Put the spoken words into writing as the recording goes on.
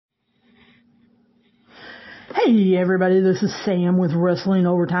Hey everybody, this is Sam with Wrestling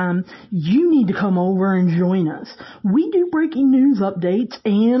Overtime. You need to come over and join us. We do breaking news updates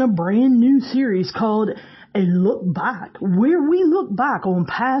and a brand new series called A Look Back, where we look back on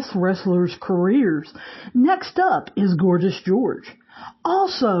past wrestlers' careers. Next up is Gorgeous George.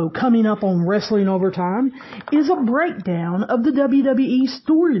 Also coming up on Wrestling Overtime is a breakdown of the WWE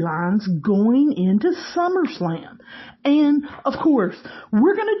storylines going into SummerSlam. And, of course,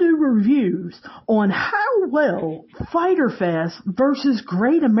 we're going to do reviews on how well Fyter Fest versus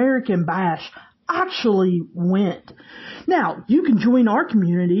Great American Bash actually went. Now, you can join our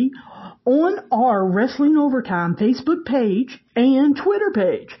community on our Wrestling Overtime Facebook page and Twitter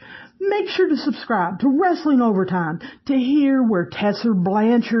page. Make sure to subscribe to Wrestling Overtime to hear where Tessa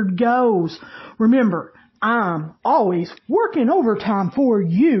Blanchard goes. Remember, I'm always working overtime for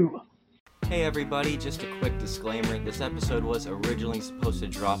you. Hey everybody, just a quick disclaimer. This episode was originally supposed to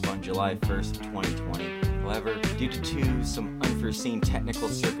drop on July 1st, 2020. However, due to some unforeseen technical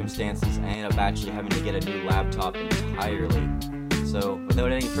circumstances, I ended up actually having to get a new laptop entirely. So,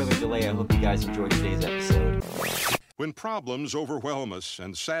 without any further delay, I hope you guys enjoyed today's episode. When problems overwhelm us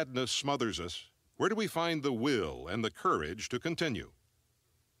and sadness smothers us, where do we find the will and the courage to continue?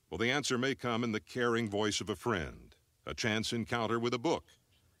 Well, the answer may come in the caring voice of a friend, a chance encounter with a book,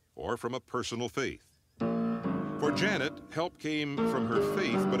 or from a personal faith. For Janet, help came from her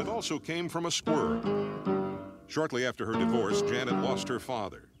faith, but it also came from a squirrel. Shortly after her divorce, Janet lost her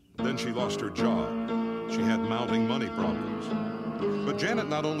father. Then she lost her job. She had mounting money problems. But Janet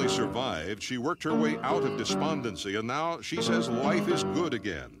not only survived, she worked her way out of despondency, and now she says life is good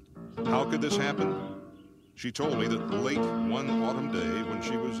again. How could this happen? She told me that late one autumn day, when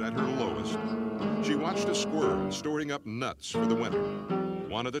she was at her lowest, she watched a squirrel storing up nuts for the winter.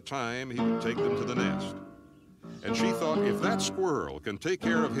 One at a time, he would take them to the nest. And she thought, if that squirrel can take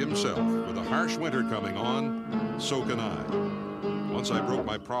care of himself with a harsh winter coming on, so can I. Once I broke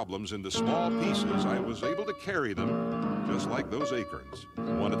my problems into small pieces, I was able to carry them just like those acorns,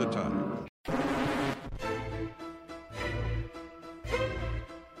 one at a time.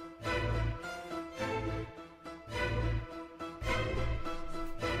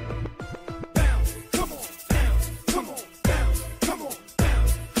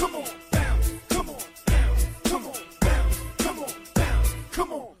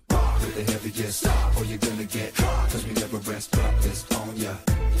 Or you're gonna get cause we never rest, drop this on ya.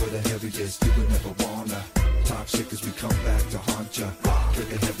 For the heaviest, you would never wanna talk shit cause we come back to haunt ya. For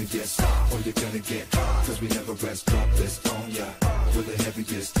the heaviest, or you're gonna get cause we never rest, drop this on ya. For the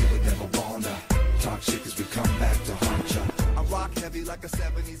heaviest, you would never wanna talk shit cause we come back to haunt ya. I rock heavy like a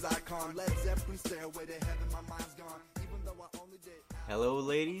 70s icon. Led Zeppelin, Stairway to Heaven, my mind's gone. Even though I only did. Hello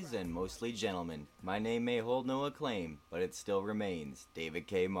ladies and mostly gentlemen. My name may hold no acclaim, but it still remains David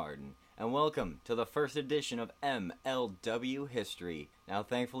K. Martin. And welcome to the first edition of MLW History. Now,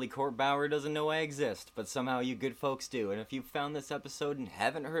 thankfully, Court Bauer doesn't know I exist, but somehow you good folks do. And if you found this episode and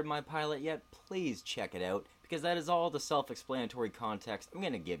haven't heard my pilot yet, please check it out, because that is all the self-explanatory context I'm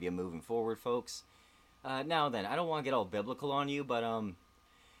going to give you moving forward, folks. Now then, I don't want to get all biblical on you, but,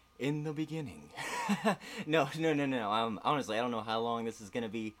 in the beginning. No. Honestly, I don't know how long this is going to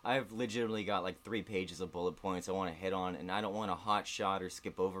be. I've legitimately got like 3 pages of bullet points I want to hit on, and I don't want to hot shot or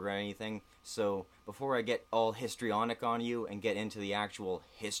skip over anything. So, before I get all histrionic on you and get into the actual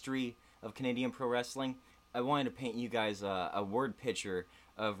history of Canadian pro wrestling, I wanted to paint you guys a word picture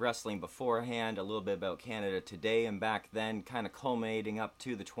of wrestling beforehand, a little bit about Canada today and back then, kind of culminating up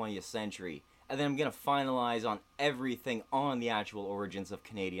to the 20th century. And then I'm going to finalize on everything on the actual origins of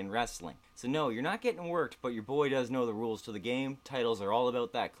Canadian wrestling. So no, you're not getting worked, but your boy does know the rules to the game. Titles are all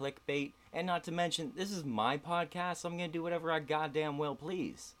about that clickbait. And not to mention, this is my podcast, so I'm going to do whatever I goddamn well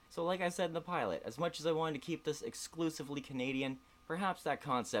please. So like I said in the pilot, as much as I wanted to keep this exclusively Canadian, perhaps that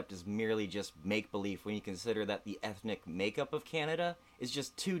concept is merely just make-believe when you consider that the ethnic makeup of Canada is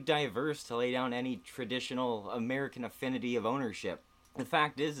just too diverse to lay down any traditional American affinity of ownership. The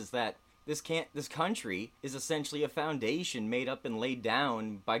fact is that this country is essentially a foundation made up and laid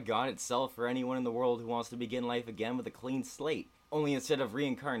down by God itself for anyone in the world who wants to begin life again with a clean slate. Only instead of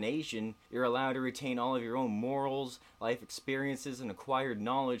reincarnation, you're allowed to retain all of your own morals, life experiences, and acquired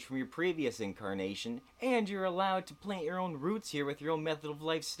knowledge from your previous incarnation, and you're allowed to plant your own roots here with your own method of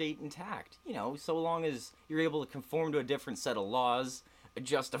life state intact. You know, so long as you're able to conform to a different set of laws,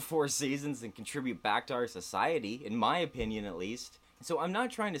 adjust to 4 seasons, and contribute back to our society, in my opinion at least. So I'm not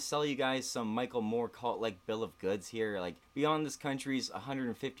trying to sell you guys some Michael Moore cult-like bill of goods here. Like, beyond this country's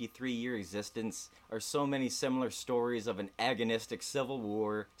 153-year existence are so many similar stories of an agonistic civil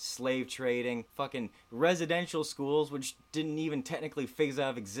war, slave trading, fucking residential schools, which didn't even technically phase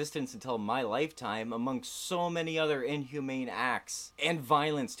out of existence until my lifetime, among so many other inhumane acts, and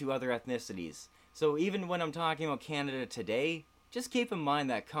violence to other ethnicities. So even when I'm talking about Canada today, just keep in mind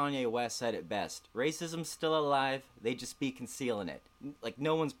that Kanye West said it best. Racism's still alive, they just be concealing it. Like,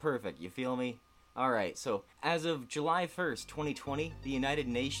 no one's perfect, you feel me? Alright, so as of July 1st, 2020, the United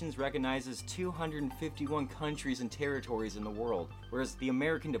Nations recognizes 251 countries and territories in the world, whereas the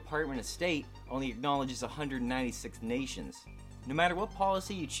American Department of State only acknowledges 196 nations. No matter what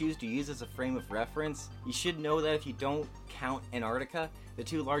policy you choose to use as a frame of reference, you should know that if you don't count Antarctica, the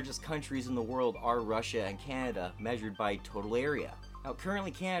two largest countries in the world are Russia and Canada, measured by total area. Now, currently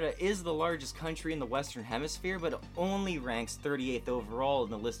Canada is the largest country in the Western Hemisphere, but it only ranks 38th overall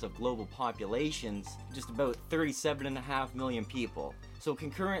in the list of global populations, just about 37.5 million people. So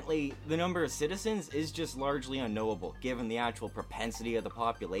concurrently, the number of citizens is just largely unknowable, given the actual propensity of the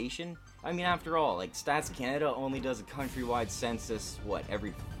population. I mean, after all, like, Stats Canada only does a countrywide census,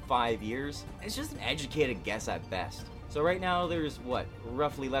 every 5 years? It's just an educated guess at best. So right now there's,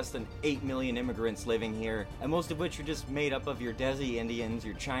 roughly less than 8 million immigrants living here, and most of which are just made up of your Desi Indians,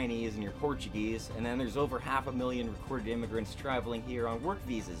 your Chinese, and your Portuguese, and then there's over 500,000 recorded immigrants traveling here on work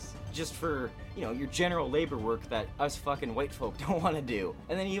visas, just for, your general labor work that us fucking white folk don't want to do.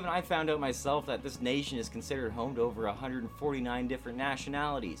 And then even I found out myself that this nation is considered home to over 149 different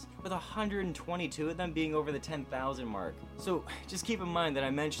nationalities, with 122 of them being over the 10,000 mark. So just keep in mind that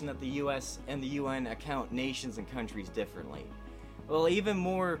I mentioned that the US and the UN account nations and countries differently. Well, even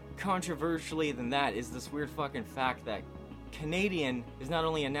more controversially than that is this weird fucking fact that Canadian is not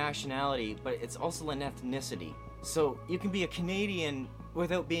only a nationality, but it's also an ethnicity. So you can be a Canadian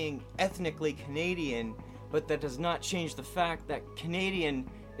without being ethnically Canadian, but that does not change the fact that Canadian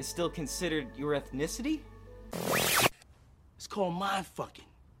is still considered your ethnicity? It's called mind fucking.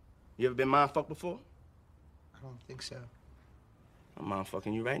 You ever been mind fucked before? I don't think so. I'm mind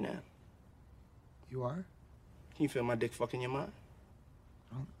fucking you right now. You are? Can you feel my dick fucking your mind?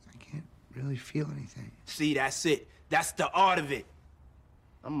 I can't really feel anything. See, that's it. That's the art of it.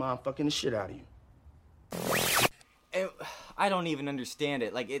 I'm mind fucking the shit out of you. I don't even understand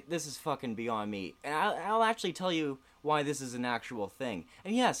it. This is fucking beyond me. And I'll actually tell you why this is an actual thing.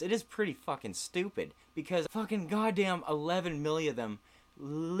 And yes, it is pretty fucking stupid, because fucking goddamn 11 million of them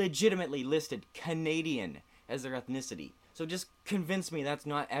legitimately listed Canadian as their ethnicity. So just convince me that's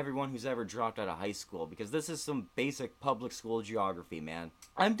not everyone who's ever dropped out of high school, because this is some basic public school geography, man.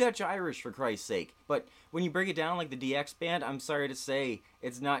 I'm Dutch-Irish, for Christ's sake, but when you break it down like the DX Band, I'm sorry to say,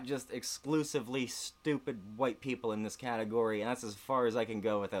 it's not just exclusively stupid white people in this category, and that's as far as I can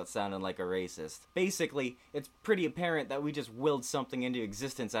go without sounding like a racist. Basically, it's pretty apparent that we just willed something into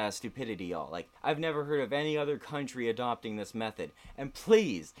existence out of stupidity, y'all. I've never heard of any other country adopting this method, and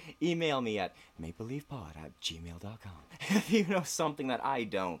please, email me at makebelievepod@gmail.com if you know something that I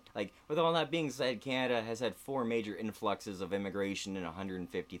don't. With all that being said, Canada has had 4 major influxes of immigration in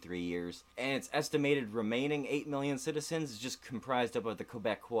 153 years, and its estimated remaining 8 million citizens is just comprised of the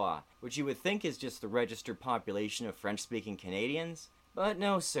Quebecois, which you would think is just the registered population of French-speaking Canadians. But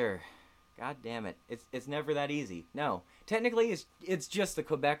no, sir. God damn it. It's never that easy. No. Technically, it's just the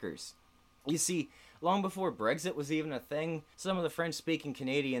Quebecers. You see, long before Brexit was even a thing, some of the French-speaking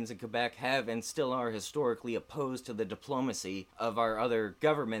Canadians in Quebec have and still are historically opposed to the diplomacy of our other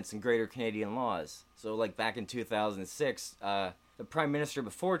governments and Greater Canadian laws. So, back in 2006, the Prime Minister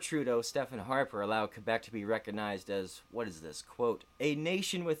before Trudeau, Stephen Harper, allowed Quebec to be recognized as, quote, a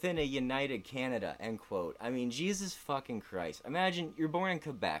nation within a united Canada, end quote. I mean, Jesus fucking Christ. Imagine you're born in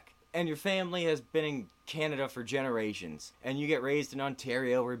Quebec, and your family has been in Canada for generations, and you get raised in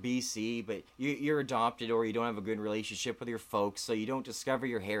Ontario or BC, but you're adopted or you don't have a good relationship with your folks, so you don't discover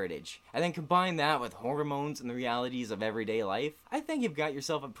your heritage. And then combine that with hormones and the realities of everyday life, I think you've got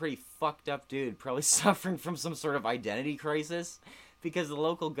yourself a pretty fucked up dude, probably suffering from some sort of identity crisis, because the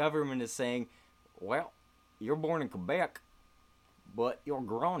local government is saying, well, you're born in Quebec, but you're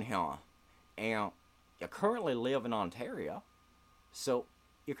grown here, and you currently live in Ontario, so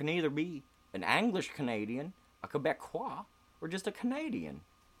you can either be an English Canadian, a Quebecois, or just a Canadian.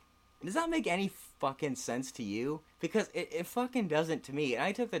 Does that make any fucking sense to you? Because it fucking doesn't to me. And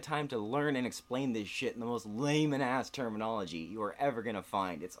I took the time to learn and explain this shit in the most layman-ass terminology you are ever gonna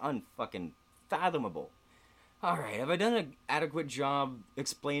find. It's unfucking fathomable. Alright, have I done an adequate job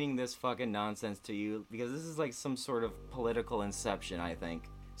explaining this fucking nonsense to you? Because this is like some sort of political inception, I think.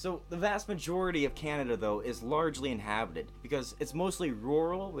 So the vast majority of Canada, though, is largely inhabited because it's mostly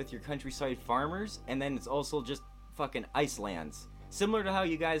rural with your countryside farmers, and then it's also just fucking icelands. Similar to how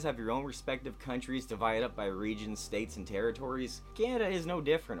you guys have your own respective countries divided up by regions, states, and territories, Canada is no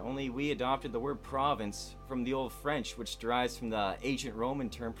different, only we adopted the word province from the old French, which derives from the ancient Roman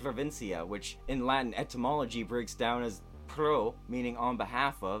term provincia, which in Latin etymology breaks down as pro, meaning on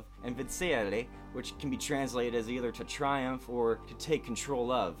behalf of, and vincere, which can be translated as either to triumph or to take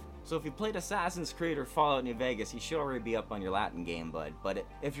control of. So if you played Assassin's Creed or Fallout New Vegas, you should already be up on your Latin game, bud. But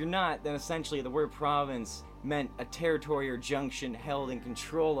if you're not, then essentially the word province meant a territory or junction held in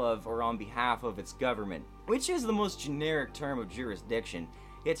control of or on behalf of its government, which is the most generic term of jurisdiction.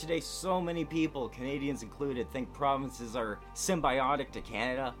 Yet today so many people, Canadians included, think provinces are symbiotic to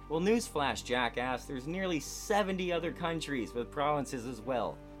Canada. Well, newsflash, jackass, there's nearly 70 other countries with provinces as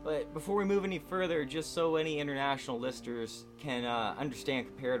well. But before we move any further, just so any international listeners can understand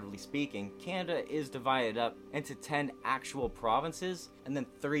comparatively speaking, Canada is divided up into 10 actual provinces and then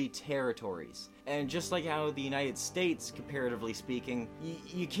 3 territories. And just like how the United States, comparatively speaking,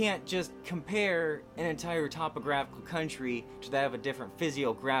 you can't just compare an entire topographical country to that of a different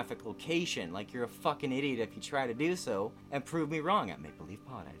physiographic location. Like, you're a fucking idiot if you try to do so, and prove me wrong at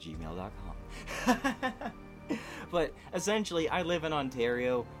makebelievepod@gmail.com. But essentially, I live in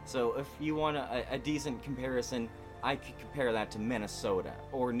Ontario, so if you want a decent comparison, I could compare that to Minnesota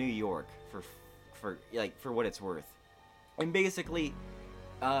or New York for what it's worth. And basically,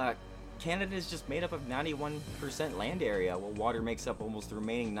 Canada is just made up of 91% land area, while water makes up almost the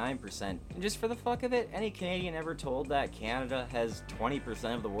remaining 9%. And just for the fuck of it, any Canadian ever told that Canada has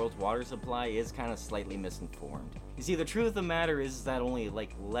 20% of the world's water supply is kind of slightly misinformed. You see, the truth of the matter is that only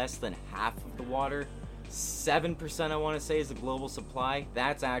less than half of the water, 7% I want to say, is the global supply.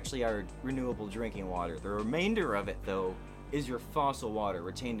 That's actually our renewable drinking water. The remainder of it, though, is your fossil water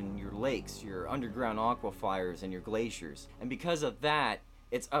retained in your lakes, your underground aquifers, and your glaciers. And because of that,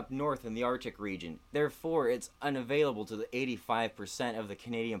 it's up north in the Arctic region. Therefore, it's unavailable to the 85% of the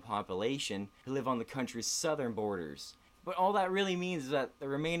Canadian population who live on the country's southern borders. But all that really means is that the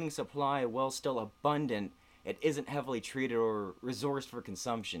remaining supply, while still abundant, it isn't heavily treated or resourced for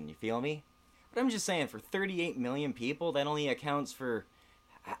consumption. You feel me? But I'm just saying, for 38 million people, that only accounts for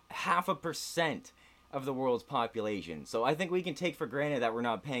 0.5% of the world's population. So I think we can take for granted that we're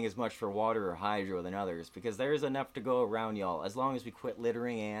not paying as much for water or hydro than others, because there's enough to go around, y'all, as long as we quit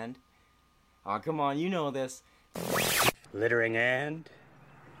littering and... Aw, come on, you know this. Littering and...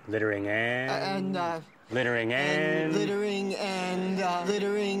 Littering and... Littering and... Littering and...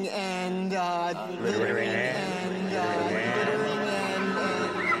 Littering and... Littering and...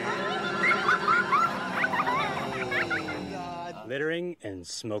 Littering and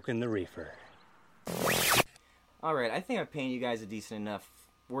smoking the reefer. Alright, I think I've painted you guys a decent enough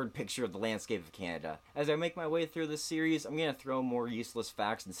word picture of the landscape of Canada. As I make my way through this series, I'm going to throw more useless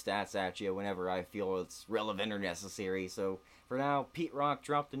facts and stats at you whenever I feel it's relevant or necessary. So, for now, Pete Rock,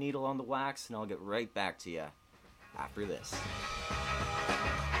 drop the needle on the wax, and I'll get right back to you after this.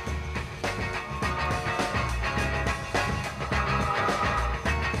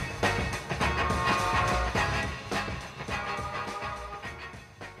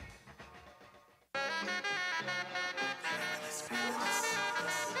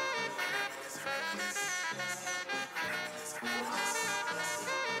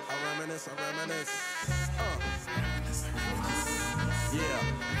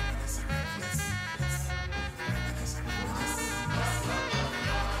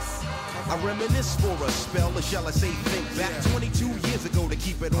 I reminisce for a spell, or shall I say think back 22 years ago to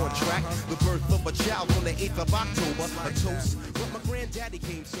keep it on track. The birth of a child on the 8th of October. A toast, but my granddaddy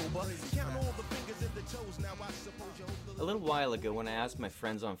came sober. Count all the fingers and the toes, now I suppose you hope the... A little while ago, when I asked my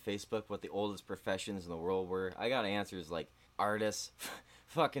friends on Facebook what the oldest professions in the world were, I got answers like artists,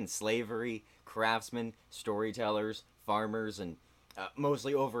 fucking slavery, craftsmen, storytellers, farmers, and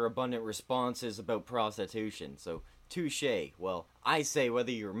mostly overabundant responses about prostitution. So, touche. Well, I say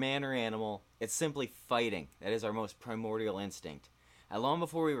whether you're man or animal, it's simply fighting. That is our most primordial instinct. And long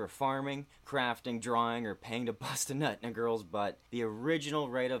before we were farming, crafting, drawing, or paying to bust a nut in a girl's butt, the original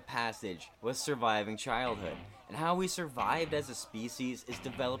rite of passage was surviving childhood. And how we survived as a species is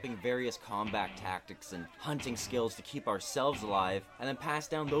developing various combat tactics and hunting skills to keep ourselves alive, and then pass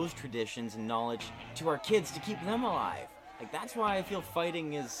down those traditions and knowledge to our kids to keep them alive. Like, that's why I feel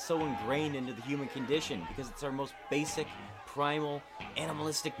fighting is so ingrained into the human condition, because it's our most basic, primal,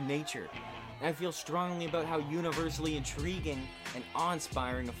 animalistic nature. And I feel strongly about how universally intriguing and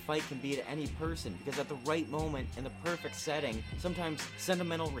awe-inspiring a fight can be to any person, because at the right moment, in the perfect setting, sometimes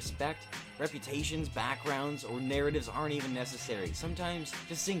sentimental respect reputations, backgrounds, or narratives aren't even necessary. Sometimes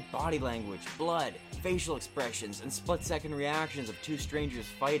just seeing body language, blood, facial expressions, and split-second reactions of two strangers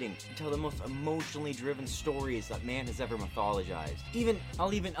fighting can tell the most emotionally driven stories that man has ever mythologized.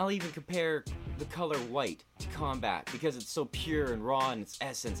 I'll even compare the color white to combat because it's so pure and raw in its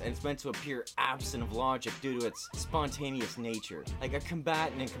essence, and it's meant to appear absent of logic due to its spontaneous nature. Like, a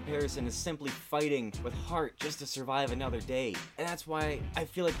combatant in comparison is simply fighting with heart just to survive another day. And that's why I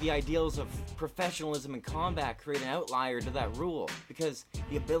feel like the ideals of professionalism in combat create an outlier to that rule, because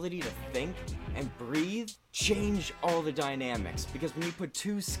the ability to think and breathe change all the dynamics. Because when you put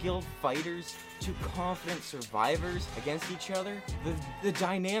two skilled fighters, two confident survivors against each other, the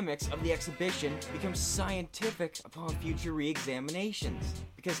dynamics of the exhibition become scientific upon future re-examinations.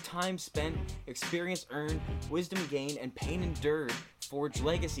 Because time spent, experience earned, wisdom gained, and pain endured forge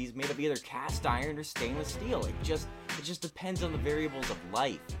legacies made of either cast iron or stainless steel. It just depends on the variables of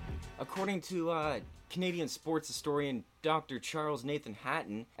life. According to Canadian sports historian Dr. Charles Nathan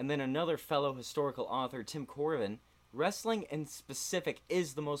Hatton, and then another fellow historical author, Tim Corvin, wrestling in specific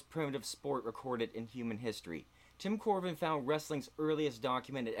is the most primitive sport recorded in human history. Tim Corvin found wrestling's earliest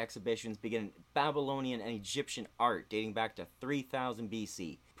documented exhibitions begin in Babylonian and Egyptian art dating back to 3000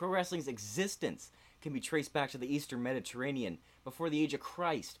 BC. Pro wrestling's existence can be traced back to the Eastern Mediterranean before the age of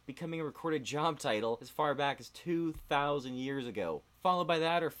Christ, becoming a recorded job title as far back as 2,000 years ago. Followed by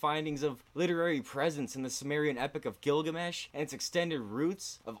that are findings of literary presence in the Sumerian epic of Gilgamesh, and its extended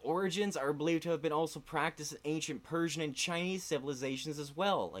roots of origins are believed to have been also practiced in ancient Persian and Chinese civilizations as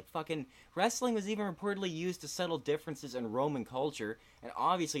well. Like, fucking wrestling was even reportedly used to settle differences in Roman culture, and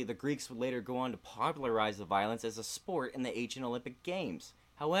obviously the Greeks would later go on to popularize the violence as a sport in the ancient Olympic Games.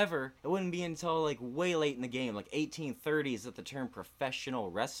 However, it wouldn't be until like way late in the game, like 1830s, that the term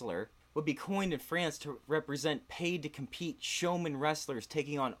professional wrestler would be coined in France to represent paid-to-compete showman wrestlers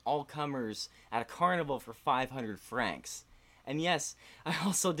taking on all-comers at a carnival for 500 francs. And yes, I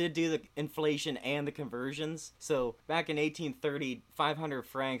also did do the inflation and the conversions. So back in 1830, 500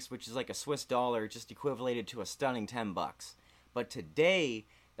 francs, which is like a Swiss dollar, just equivalated to a stunning $10. But today,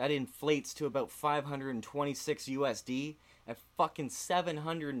 that inflates to about 526 USD at fucking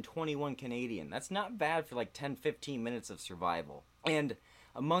 721 Canadian. That's not bad for like 10-15 minutes of survival. And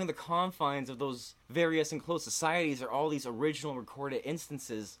among the confines of those various enclosed societies are all these original recorded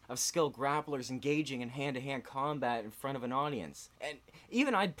instances of skilled grapplers engaging in hand-to-hand combat in front of an audience. And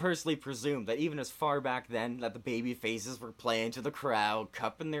even I'd personally presume that even as far back then that the baby faces were playing to the crowd,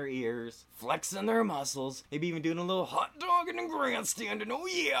 cupping their ears, flexing their muscles, maybe even doing a little hot dogging and grandstanding, oh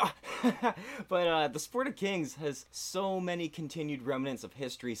yeah! But the Sport of Kings has so many continued remnants of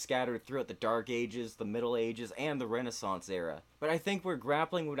history scattered throughout the Dark Ages, the Middle Ages, and the Renaissance era. But I think where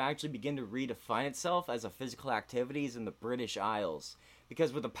grappling would actually begin to redefine itself as a physical activity is in the British Isles.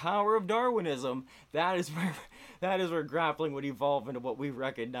 Because with the power of Darwinism, that is where grappling would evolve into what we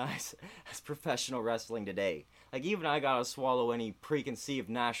recognize as professional wrestling today. Like, even I gotta swallow any preconceived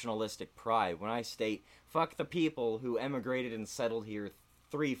nationalistic pride when I state, fuck the people who emigrated and settled here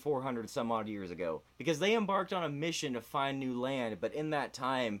 300-400 some odd years ago, because they embarked on a mission to find new land, but in that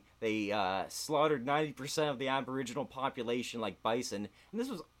time they slaughtered 90% of the Aboriginal population like bison, and this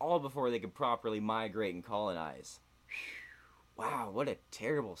was all before they could properly migrate and colonize. Wow, what a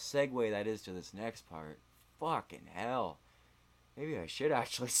terrible segue that is to this next part. Fucking hell. Maybe I should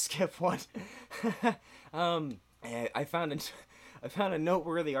actually skip one. I found a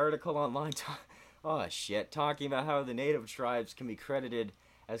noteworthy article online talking about how the native tribes can be credited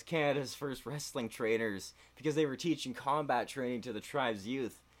as Canada's first wrestling trainers because they were teaching combat training to the tribe's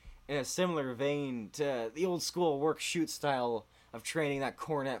youth in a similar vein to the old school work-shoot style of training that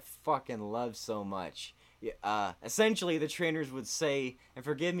Cornette fucking loves so much. Essentially, the trainers would say, and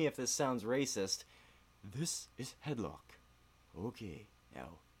forgive me if this sounds racist, "This is headlock. Okay,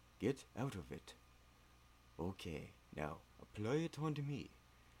 now get out of it. Okay, now apply it onto me,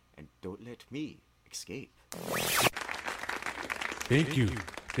 and don't let me escape." Thank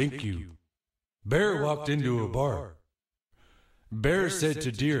you. Bear walked into a bar. Bear said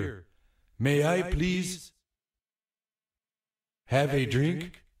to Deer, "May I please have a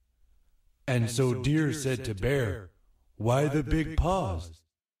drink?" And so Deer said to Bear, "Why the big pause?"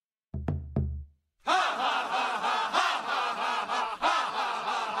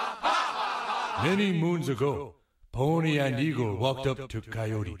 Many moons ago, Pony and Eagle walked up to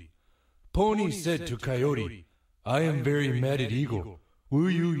Coyote. Pony said to Coyote, "I am very mad at Eagle. Will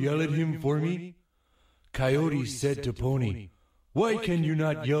you yell at him for me?" Coyote said to Pony, "Why can you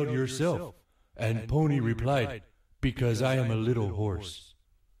not yell yourself?" And Pony replied, "Because I am a little horse."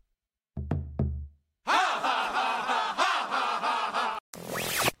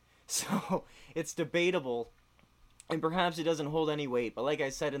 So So, it's debatable, and perhaps it doesn't hold any weight, but like I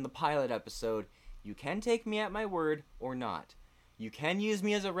said in the pilot episode, you can take me at my word or not. You can use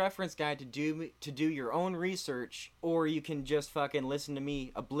me as a reference guide to do your own research, or you can just fucking listen to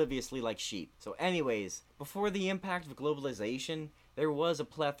me obliviously like sheep. So anyways, before the impact of globalization, there was a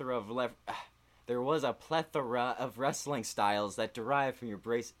plethora of wrestling styles that derive from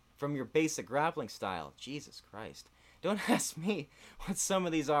your basic grappling style. Jesus Christ. Don't ask me what some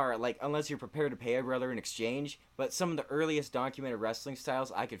of these are, like, unless you're prepared to pay a brother in exchange. But some of the earliest documented wrestling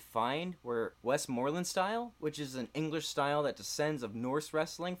styles I could find were Westmoreland style, which is an English style that descends of Norse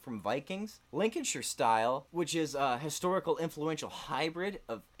wrestling from Vikings. Lincolnshire style, which is a historical influential hybrid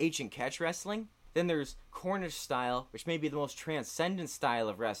of ancient catch wrestling. Then there's Cornish style, which may be the most transcendent style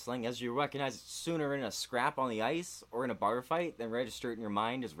of wrestling, as you recognize it sooner in a scrap on the ice or in a bar fight than register it in your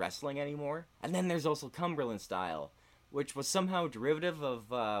mind as wrestling anymore. And then there's also Cumberland style, which was somehow derivative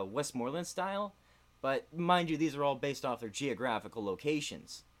of Westmoreland style, but mind you, these are all based off their geographical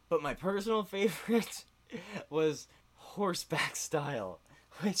locations. But my personal favorite was horseback style,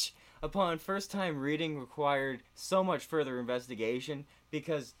 which, upon first time reading, required so much further investigation,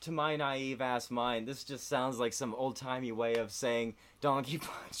 because to my naive ass mind, this just sounds like some old-timey way of saying donkey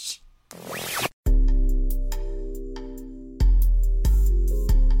punch.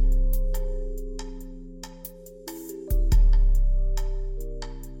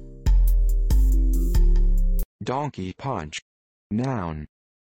 Donkey punch. Noun.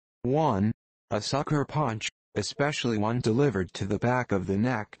 1. A sucker punch, especially one delivered to the back of the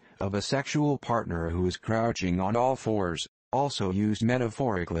neck of a sexual partner who is crouching on all fours, also used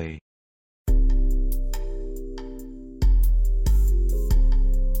metaphorically.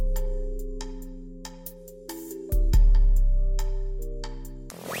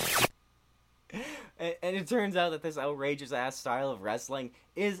 And it turns out that this outrageous ass style of wrestling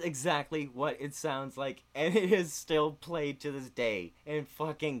is exactly what it sounds like, and it is still played to this day in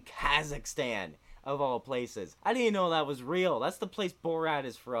fucking Kazakhstan, of all places. I didn't even know that was real. That's the place Borat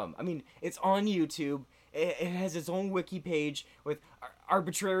is from. I mean, it's on YouTube. It has its own wiki page with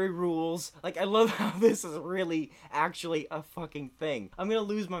arbitrary rules. Like, I love how this is really actually a fucking thing. I'm gonna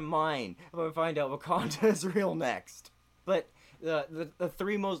lose my mind if I find out Wakanda is real next. But the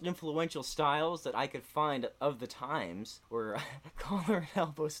three most influential styles that I could find of the times were collar and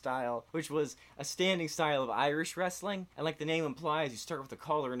elbow style, which was a standing style of Irish wrestling. And like the name implies, you start with a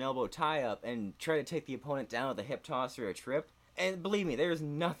collar and elbow tie-up and try to take the opponent down with a hip toss or a trip. And believe me, there's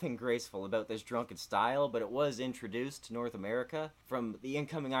nothing graceful about this drunken style, but it was introduced to North America from the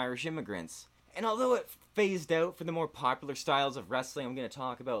incoming Irish immigrants. And although it phased out for the more popular styles of wrestling I'm going to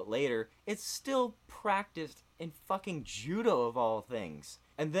talk about later, it's still practiced in fucking judo of all things.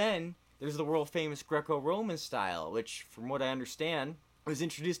 And then there's the world famous Greco-Roman style, which, from what I understand, was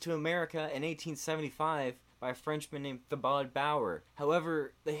introduced to America in 1875 by a Frenchman named Thibaud Bauer.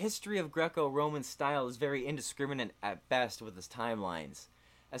 However, the history of Greco-Roman style is very indiscriminate at best with its timelines.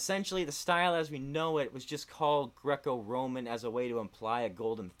 Essentially, the style as we know it was just called Greco-Roman as a way to imply a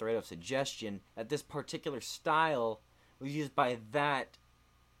golden thread of suggestion that this particular style was used by that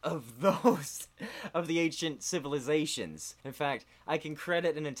of those of the ancient civilizations. In fact, I can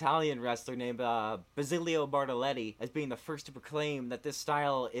credit an Italian wrestler named Basilio Bartoletti as being the first to proclaim that this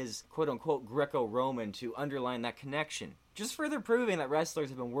style is quote-unquote Greco-Roman to underline that connection. Just further proving that wrestlers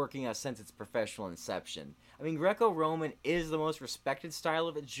have been working out since its professional inception. I mean, Greco-Roman is the most respected style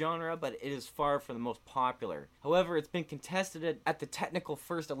of its genre, but it is far from the most popular. However, it's been contested at the technical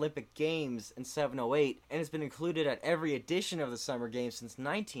first Olympic Games in 708, and it's been included at every edition of the Summer Games since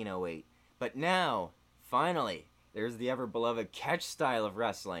 1908. But now, finally, there's the ever-beloved catch style of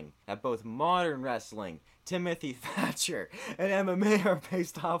wrestling, that both modern wrestling, Timothy Thatcher, and MMA are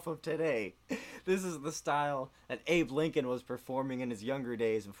based off of today. This is the style that Abe Lincoln was performing in his younger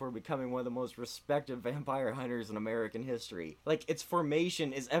days before becoming one of the most respected vampire hunters in American history. Like, its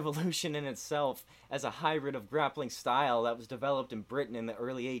formation is evolution in itself as a hybrid of grappling style that was developed in Britain in the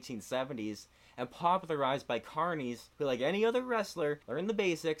early 1870s and popularized by carnies who, like any other wrestler, learned the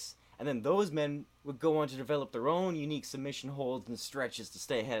basics, and then those men would go on to develop their own unique submission holds and stretches to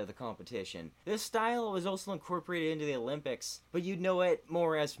stay ahead of the competition. This style was also incorporated into the Olympics, but you'd know it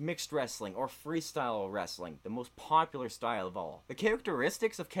more as mixed wrestling or freestyle wrestling, the most popular style of all. The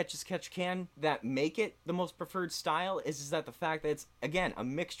characteristics of Catch as Catch Can that make it the most preferred style is that the fact that it's, again, a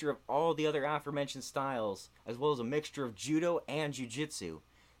mixture of all the other aforementioned styles, as well as a mixture of judo and jiu-jitsu.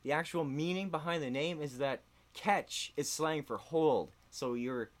 The actual meaning behind the name is that catch is slang for hold, so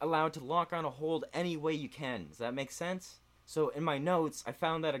you're allowed to lock on a hold any way you can. Does that make sense? So in my notes, I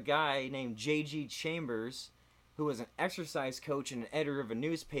found that a guy named J.G. Chambers who was an exercise coach and an editor of a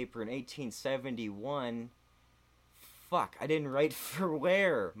newspaper in 1871. Fuck, I didn't write for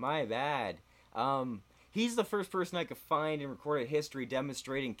where. My bad. He's the first person I could find in recorded history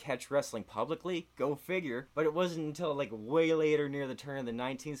demonstrating catch wrestling publicly. Go figure. But it wasn't until like way later, near the turn of the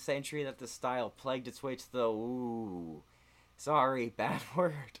 19th century, that the style plagued its way to the, ooh, sorry, bad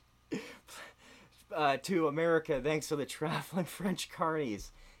word, to America thanks to the traveling French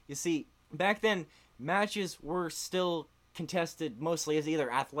carnies. You see, back then, matches were still contested mostly as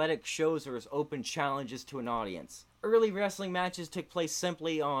either athletic shows or as open challenges to an audience. Early wrestling matches took place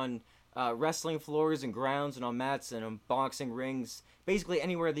simply on wrestling floors and grounds and on mats and on boxing rings. Basically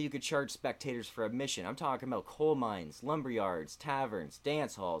anywhere that you could charge spectators for admission. I'm talking about coal mines, lumberyards, taverns,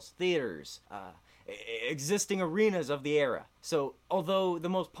 dance halls, theaters, existing arenas of the era. So, although the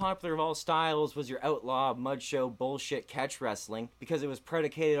most popular of all styles was your outlaw, mud show, bullshit catch wrestling, because it was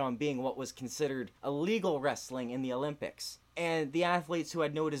predicated on being what was considered illegal wrestling in the Olympics. And the athletes who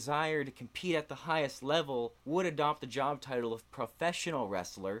had no desire to compete at the highest level would adopt the job title of professional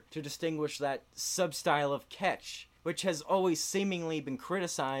wrestler to distinguish that sub-style of catch, which has always seemingly been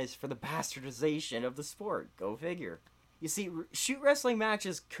criticized for the bastardization of the sport. Go figure. You see, shoot wrestling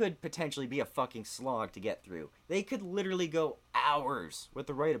matches could potentially be a fucking slog to get through. They could literally go hours with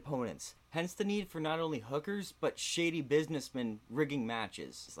the right opponents. Hence the need for not only hookers, but shady businessmen rigging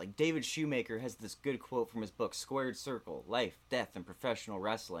matches. It's like David Shoemaker has this good quote from his book Squared Circle, Life, Death, and Professional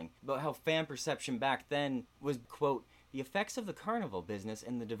Wrestling, about how fan perception back then was, quote, the effects of the carnival business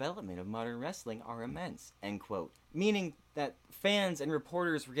in the development of modern wrestling are immense, end quote. Meaning that fans and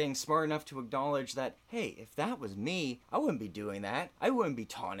reporters were getting smart enough to acknowledge that, hey, if that was me, I wouldn't be doing that. I wouldn't be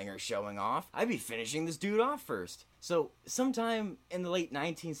taunting or showing off. I'd be finishing this dude off first. So, sometime in the late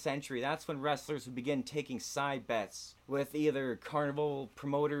 19th century, that's when wrestlers would begin taking side bets with either carnival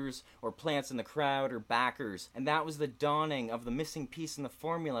promoters or plants in the crowd or backers. And that was the dawning of the missing piece in the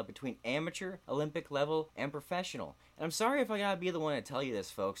formula between amateur, Olympic level, and professional. And I'm sorry if I gotta be the one to tell you this,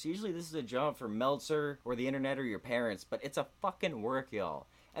 folks. Usually this is a job for Meltzer or the internet or your parents, but it's a fucking work, y'all.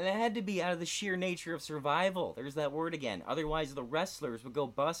 And it had to be out of the sheer nature of survival. There's that word again. Otherwise, the wrestlers would go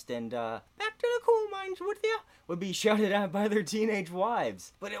bust and, back to the coal mines with ya, would be shouted at by their teenage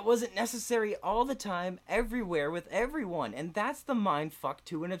wives. But it wasn't necessary all the time, everywhere, with everyone. And that's the mindfuck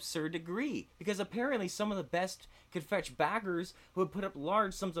to an absurd degree. Because apparently some of the best could fetch backers who would put up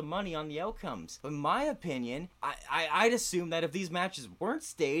large sums of money on the outcomes. But in my opinion, I'd assume that if these matches weren't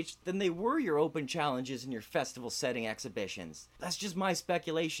staged, then they were your open challenges and your festival setting exhibitions. That's just my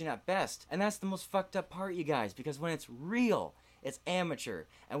speculation at best. And that's the most fucked up part, you guys, because when it's real, it's amateur.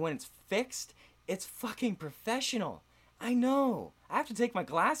 And when it's fixed, it's fucking professional. I know. I have to take my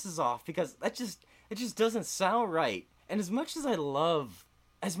glasses off because it just doesn't sound right. And as much as I love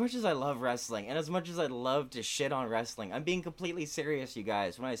wrestling, and as much as I love to shit on wrestling, I'm being completely serious, you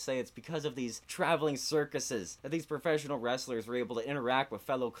guys, when I say it's because of these traveling circuses that these professional wrestlers were able to interact with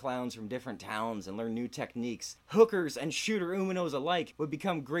fellow clowns from different towns and learn new techniques. Hookers and shooter uminos alike would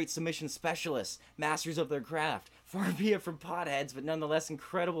become great submission specialists, masters of their craft, far be it from potheads, but nonetheless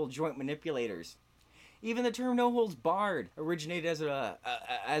incredible joint manipulators. Even the term no holds barred originated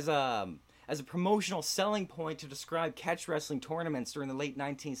as a promotional selling point to describe catch wrestling tournaments during the late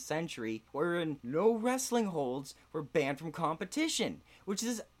 19th century, wherein no wrestling holds were banned from competition, which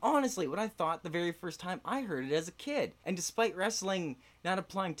is honestly what I thought the very first time I heard it as a kid. And despite wrestling not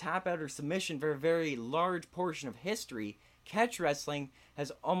applying tap out or submission for a very large portion of history, catch wrestling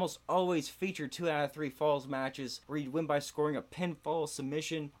has almost always featured 2 out of 3 falls matches where you'd win by scoring a pinfall,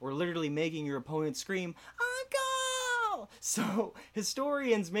 submission, or literally making your opponent scream, "Uncle!" So,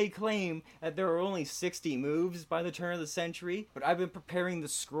 historians may claim that there are only 60 moves by the turn of the century, but I've been preparing the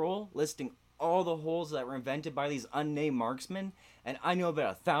scroll listing all the holds that were invented by these unnamed marksmen, and I know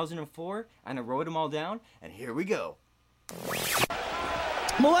about 1,004, and I wrote them all down, and here we go.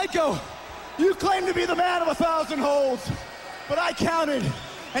 Malenko, you claim to be the man of 1,000 holds, but I counted,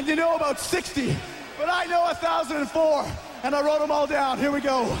 and you know about 60, but I know 1,004, and I wrote them all down. Here we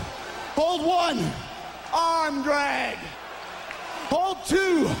go. Hold 1, arm drag. Hold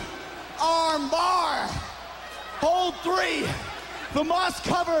 2, arm bar. Hold 3, the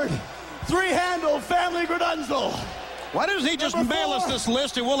moss-covered, 3-handle family gradunzel. Why doesn't he just mail us this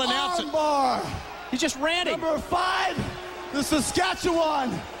list and we'll announce it? Arm bar. He's just ranting. Number 5, the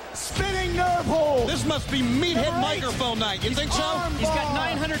Saskatchewan spinning nerve hold. This must be meathead microphone night. You think so? He's got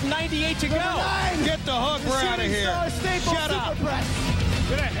 998 to go. 9, get the hook. We're out of here. Shut up.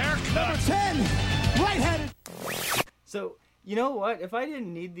 Get a haircut. Number 10, right-handed. So, you know what? If I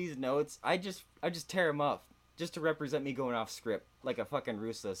didn't need these notes, I just tear them up. just to represent me going off script, like a fucking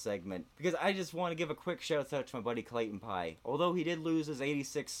Russo segment, because I just want to give a quick shout out to my buddy Clayton Pye. Although he did lose his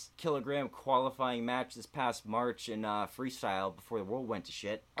 86-kilogram qualifying match this past March in freestyle before the world went to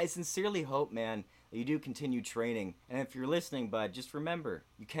shit, I sincerely hope, man, that you do continue training. And if you're listening, bud, just remember,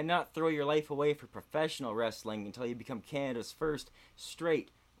 you cannot throw your life away for professional wrestling until you become Canada's first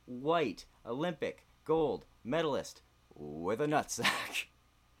straight, white, Olympic, gold medalist with a nutsack.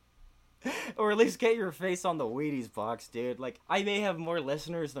 Or at least get your face on the Wheaties box, dude. Like, I may have more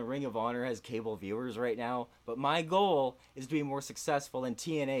listeners than Ring of Honor has cable viewers right now, but my goal is to be more successful than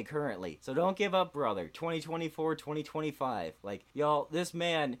TNA currently. So don't give up, brother. 2024, 2025. Like, y'all, this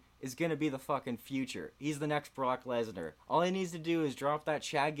man is gonna be the fucking future. He's the next Brock Lesnar. All he needs to do is drop that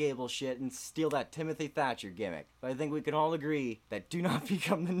Chad Gable shit and steal that Timothy Thatcher gimmick. But I think we can all agree that do not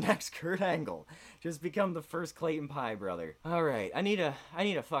become the next Kurt Angle. Just become the first Clayton Pye, brother. Alright, I need a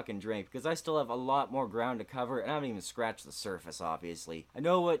fucking drink because I still have a lot more ground to cover and I haven't even scratched the surface, obviously. I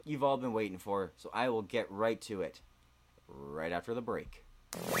know what you've all been waiting for, so I will get right to it. Right after the break.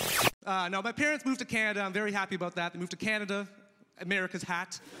 No, my parents moved to Canada. I'm very happy about that. They moved to Canada, America's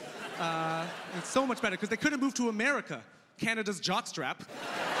hat. It's so much better because they couldn't move to America, Canada's jockstrap.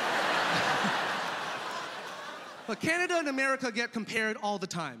 But Canada and America get compared all the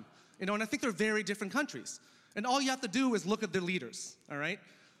time, and I think they're very different countries. And all you have to do is look at their leaders, all right?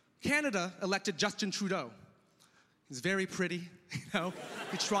 Canada elected Justin Trudeau. He's very pretty,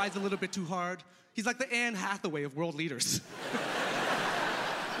 He tries a little bit too hard. He's like the Anne Hathaway of world leaders.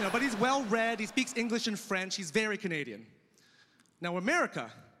 But he's well-read, he speaks English and French, he's very Canadian. Now,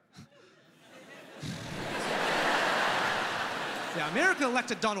 America. Yeah, America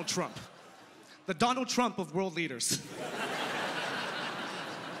elected Donald Trump. The Donald Trump of world leaders.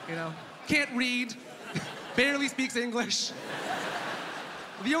 Can't read, barely speaks English.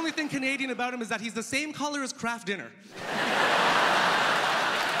 The only thing Canadian about him is that he's the same color as Kraft Dinner.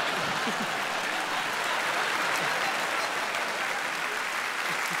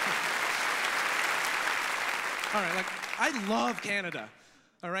 All right, I love Canada,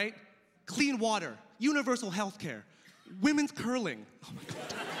 all right? Clean water, universal health care, women's curling. Oh my God.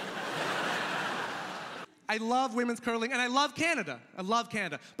 I love women's curling, and I love Canada. I love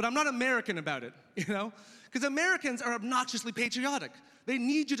Canada, but I'm not American about it, Because Americans are obnoxiously patriotic. They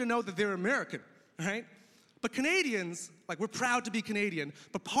need you to know that they're American, all right? But Canadians, we're proud to be Canadian,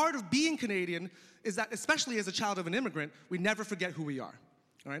 but part of being Canadian is that, especially as a child of an immigrant, we never forget who we are,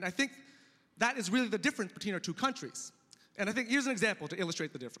 all right? I think that is really the difference between our two countries. And I think here's an example to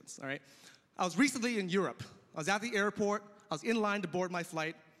illustrate the difference, all right? I was recently in Europe. I was at the airport. I was in line to board my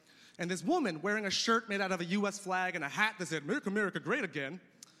flight. And this woman wearing a shirt made out of a US flag and a hat that said, "Make America Great Again,"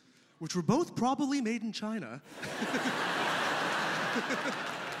 which were both probably made in China.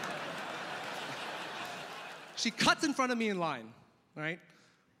 She cuts in front of me in line, all right?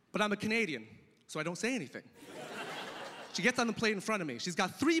 But I'm a Canadian, so I don't say anything. She gets on the plane in front of me. She's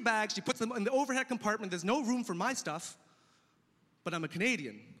got 3 bags. She puts them in the overhead compartment. There's no room for my stuff. But I'm a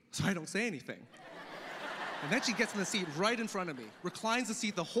Canadian, so I don't say anything. And then she gets in the seat right in front of me, reclines the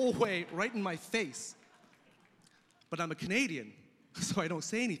seat the whole way right in my face. But I'm a Canadian, so I don't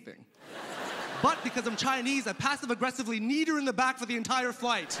say anything. But because I'm Chinese, I passive-aggressively kneed her in the back for the entire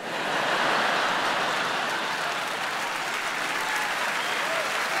flight.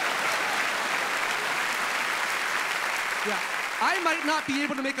 Yeah, I might not be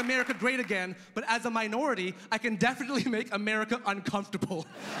able to make America great again, but as a minority, I can definitely make America uncomfortable.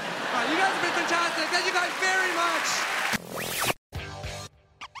 You guys have been fantastic. Thank you guys very much.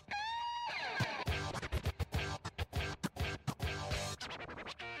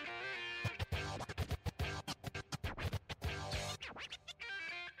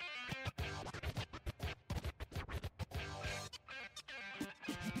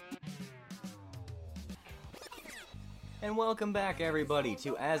 And welcome back, everybody,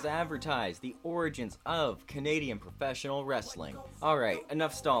 to As Advertised, the origins of Canadian professional wrestling. Alright,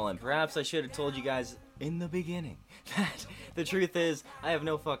 enough stalling. Perhaps I should have told you guys in the beginning that the truth is, I have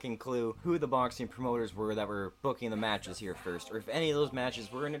no fucking clue who the boxing promoters were that were booking the matches here first, or if any of those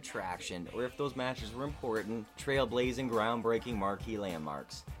matches were an attraction, or if those matches were important, trailblazing, groundbreaking, marquee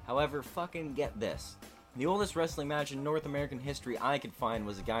landmarks. However, fucking get this. The oldest wrestling match in North American history I could find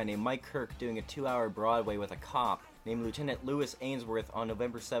was a guy named Mike Kirk doing a 2-hour Broadway with a cop named Lieutenant Louis Ainsworth on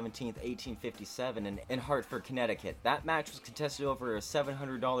November 17th, 1857 in Hartford, Connecticut. That match was contested over a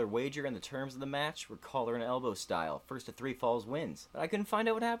 $700 wager, and the terms of the match were collar and elbow style. First to 3 falls wins. But I couldn't find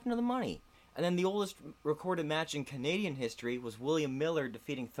out what happened to the money. And then the oldest recorded match in Canadian history was William Miller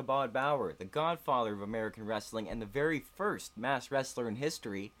defeating Thabad Bauer, the godfather of American wrestling and the very first masked wrestler in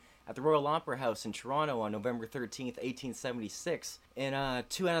history, at the Royal Opera House in Toronto on November 13th, 1876, in a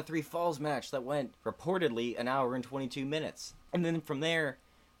 2 out of 3 falls match that went reportedly an hour and 22 minutes. And then from there,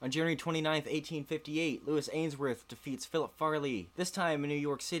 on January 29th, 1858, Louis Ainsworth defeats Philip Farley, this time in New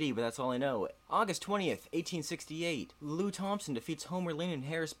York City, but that's all I know. August 20th, 1868, Lou Thompson defeats Homer Lynn in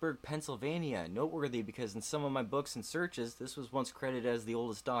Harrisburg, Pennsylvania. Noteworthy because in some of my books and searches, this was once credited as the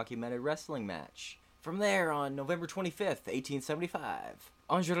oldest documented wrestling match. From there, on November 25th, 1875,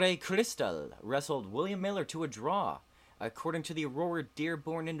 Andre Cristal wrestled William Miller to a draw. According to the Aurora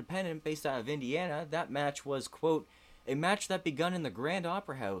Dearborn Independent, based out of Indiana, that match was, quote, a match that begun in the Grand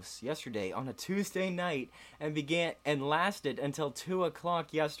Opera House yesterday on a Tuesday night and lasted until 2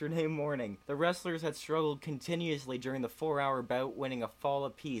 o'clock yesterday morning. The wrestlers had struggled continuously during the 4-hour bout, winning a fall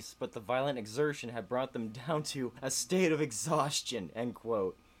apiece, but the violent exertion had brought them down to a state of exhaustion, end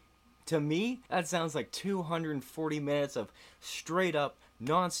quote. To me, that sounds like 240 minutes of straight-up,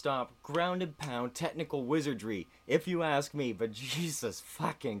 non-stop, ground-and-pound technical wizardry, if you ask me, but Jesus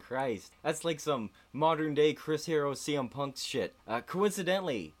fucking Christ. That's like some modern-day Chris Hero CM Punk shit.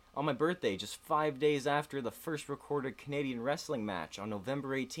 Coincidentally, on my birthday, just 5 days after the first recorded Canadian wrestling match, on November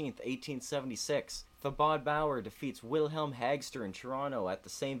 18th, 1876, Thabod Bauer defeats Wilhelm Hagster in Toronto at the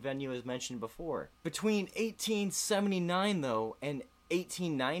same venue as mentioned before. Between 1879, though, and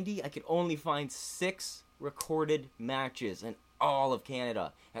 1890, I could only find 6 recorded matches in all of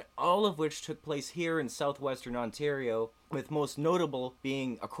Canada, and all of which took place here in southwestern Ontario, with most notable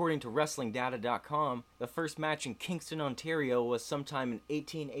being, according to WrestlingData.com, the first match in Kingston, Ontario was sometime in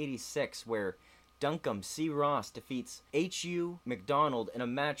 1886, where Duncombe C. Ross defeats H.U. McDonald in a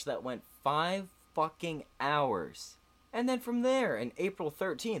match that went 5 fucking hours. And then from there, on April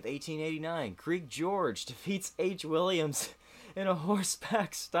 13th, 1889, Greek George defeats H. Williams in a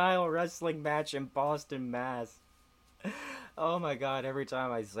horseback-style wrestling match in Boston, Mass. Oh my god, every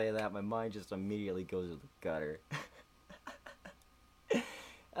time I say that, my mind just immediately goes to the gutter.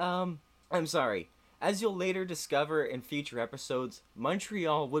 I'm sorry. As you'll later discover in future episodes,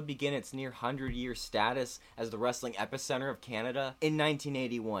 Montreal would begin its near 100-year status as the wrestling epicenter of Canada in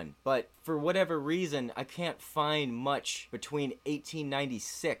 1981. But for whatever reason, I can't find much between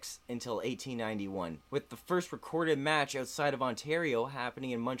 1896 until 1891, with the first recorded match outside of Ontario happening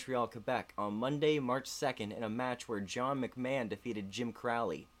in Montreal, Quebec on Monday, March 2nd in a match where John McMahon defeated Jim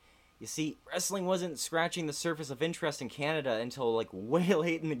Crowley. You see, wrestling wasn't scratching the surface of interest in Canada until like way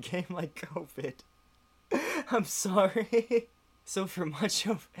late in the game, like COVID. I'm sorry. So for much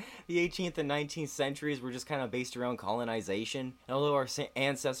of the 18th and 19th centuries, we're just kind of based around colonization. And although our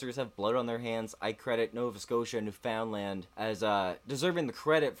ancestors have blood on their hands, I credit Nova Scotia and Newfoundland as deserving the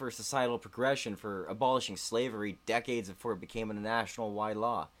credit for societal progression, for abolishing slavery decades before it became a nationwide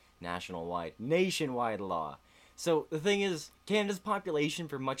law. So the thing is, Canada's population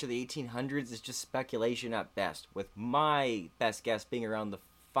for much of the 1800s is just speculation at best, with my best guess being around the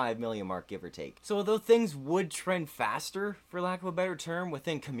 5 million mark, give or take. So although things would trend faster, for lack of a better term,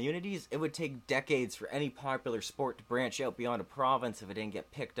 within communities, it would take decades for any popular sport to branch out beyond a province if it didn't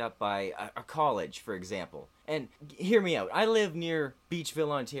get picked up by a college, for example. And hear me out, I live near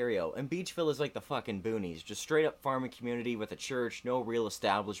Beachville, Ontario, and Beachville is like the fucking boonies, just straight up farming community with a church, no real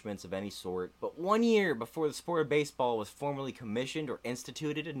establishments of any sort. But 1 year before the sport of baseball was formally commissioned or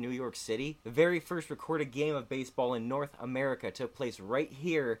instituted in New York City, the very first recorded game of baseball in North America took place right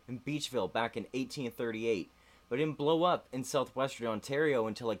here in Beachville back in 1838, but didn't blow up in southwestern Ontario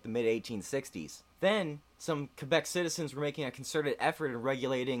until like the mid-1860s. Then, some Quebec citizens were making a concerted effort in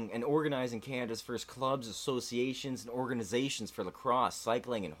regulating and organizing Canada's first clubs, associations, and organizations for lacrosse,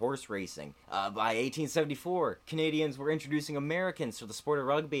 cycling, and horse racing. By 1874, Canadians were introducing Americans to the sport of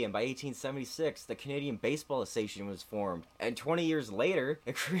rugby, and by 1876, the Canadian Baseball Association was formed. And 20 years later,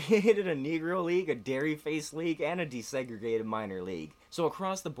 it created a Negro League, a Dairy Face League, and a desegregated minor league. So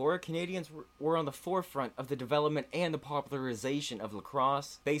across the board, Canadians were on the forefront of the development and the popularization of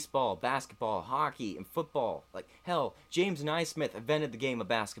lacrosse, baseball, basketball, hockey, and football. Like, hell, James Naismith invented the game of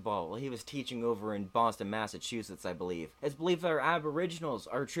basketball while he was teaching over in Boston, Massachusetts, I believe. It's believed that our aboriginals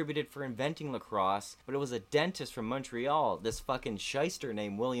are attributed for inventing lacrosse, but it was a dentist from Montreal, this fucking shyster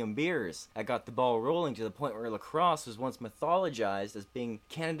named William Beers, that got the ball rolling to the point where lacrosse was once mythologized as being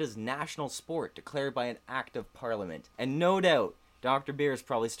Canada's national sport, declared by an act of parliament. And no doubt, Dr. Beers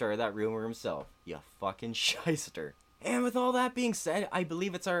probably started that rumor himself. You fucking shyster. And with all that being said, I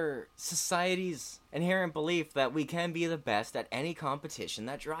believe it's our society's inherent belief that we can be the best at any competition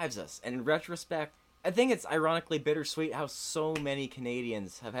that drives us. And in retrospect, I think it's ironically bittersweet how so many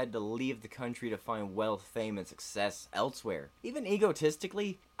Canadians have had to leave the country to find wealth, fame, and success elsewhere. Even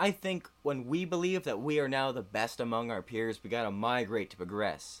egotistically, I think when we believe that we are now the best among our peers, we gotta migrate to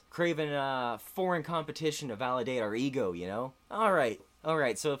progress. Craving foreign competition to validate our ego, you know?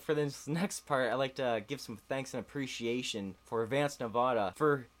 Alright, so for this next part, I'd like to give some thanks and appreciation for Vance Nevada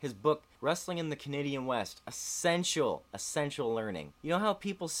for his book, Wrestling in the Canadian West, essential learning. You know how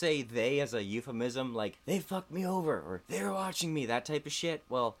people say they as a euphemism, like, they fucked me over, or they're watching me, that type of shit?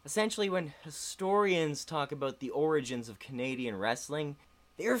 Well, essentially when historians talk about the origins of Canadian wrestling,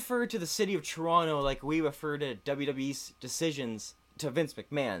 they refer to the city of Toronto like we refer to WWE's decisions to Vince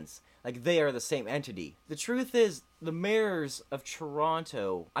McMahon's. Like, they are the same entity. The truth is, the mayors of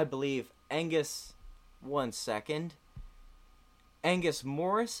Toronto, I believe, Angus Morrison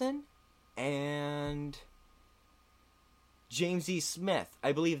and James E. Smith.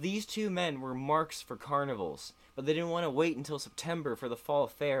 I believe these two men were marks for carnivals, but they didn't want to wait until September for the fall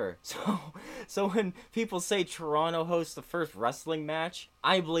fair. So when people say Toronto hosts the first wrestling match,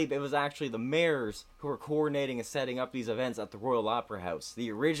 I believe it was actually the mayors who were coordinating and setting up these events at the Royal Opera House, the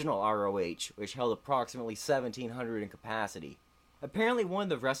original ROH, which held approximately 1,700 in capacity. Apparently one of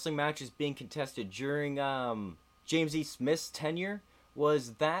the wrestling matches being contested during James E. Smith's tenure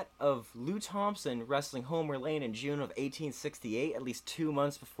was that of Lou Thompson wrestling Homer Lane in June of 1868, at least 2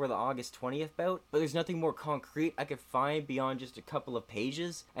 months before the August 20th bout. But there's nothing more concrete I could find beyond just a couple of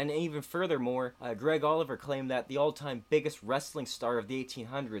pages. And even furthermore, Greg Oliver claimed that the all-time biggest wrestling star of the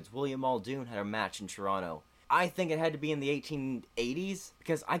 1800s, William Muldoon, had a match in Toronto. I think it had to be in the 1880s,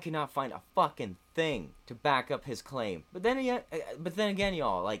 because I could not find a fucking thing to back up his claim. But then again,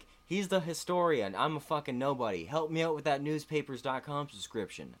 y'all, like, he's the historian. I'm a fucking nobody. Help me out with that newspapers.com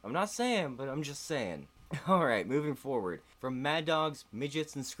subscription. I'm not saying, but I'm just saying. Alright, moving forward. From Mad Dogs,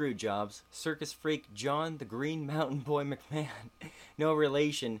 Midgets, and Screwjobs, circus freak John the Green Mountain Boy McMahon, no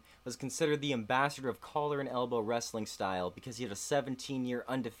relation, was considered the ambassador of collar and elbow wrestling style because he had a 17-year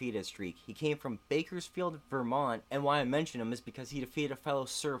undefeated streak. He came from Bakersfield, Vermont, and why I mention him is because he defeated a fellow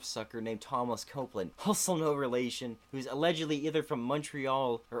surf sucker named Thomas Copeland, also no relation, who's allegedly either from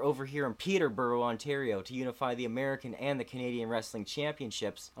Montreal or over here in Peterborough, Ontario, to unify the American and the Canadian Wrestling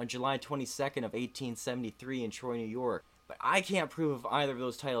Championships on July 22nd of 1873 in Troy, New York. But I can't prove if either of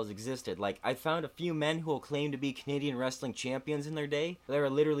those titles existed. Like, I found a few men who will claim to be Canadian wrestling champions in their day, but there are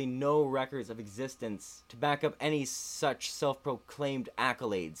literally no records of existence to back up any such self-proclaimed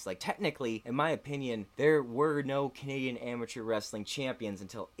accolades. Like, technically, in my opinion, there were no Canadian amateur wrestling champions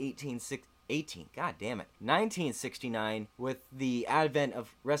until 1969, with the advent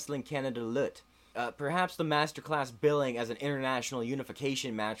of Wrestling Canada Lutte. Perhaps the masterclass billing as an international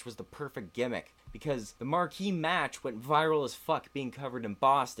unification match was the perfect gimmick, because the marquee match went viral as fuck, being covered in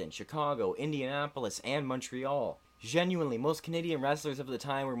Boston, Chicago, Indianapolis, and Montreal. Genuinely, most Canadian wrestlers of the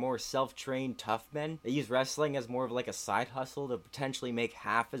time were more self-trained tough men. They used wrestling as more of like a side hustle to potentially make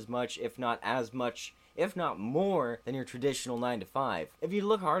half as much, if not as much, if not more, than your traditional 9-to-5. If you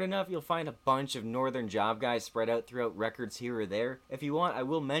look hard enough, you'll find a bunch of northern job guys spread out throughout records here or there. If you want, I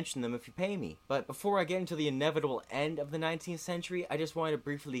will mention them if you pay me. But before I get into the inevitable end of the 19th century, I just wanted to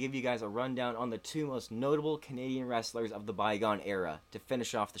briefly give you guys a rundown on the two most notable Canadian wrestlers of the bygone era to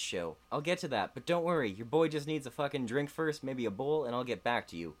finish off the show. I'll get to that, but don't worry, your boy just needs a fucking drink first, maybe a bowl, and I'll get back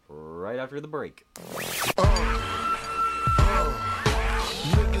to you right after the break.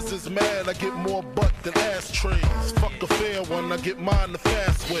 Niggas is mad, I get more butt than ashtrays. Fuck a fair one, I get mine the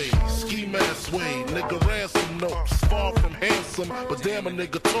fast way. Ski mask way, nigga ransom notes. Far from handsome, but damn a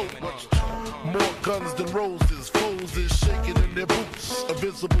nigga tote. More guns than roses, foes is shaking in their boots. A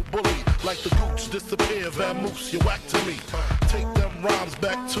visible bully, like the gooch, disappear, vamoose, you whack to me. Take them rhymes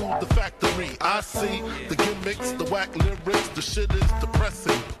back to the factory. I see the gimmicks, the whack lyrics, the shit is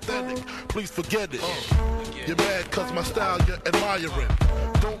depressing, pathetic. Please forget it. You're mad cause my style you're admiring.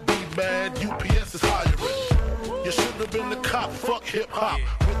 Don't be mad, UPS is hiring. You should have been the cop, fuck hip-hop.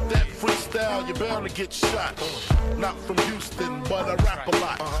 With that freestyle, you're bound to get shot. Not from Houston, but I rap a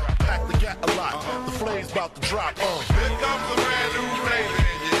lot. Pack the gat a lot, the flame's about to drop. Here comes a brand new flavor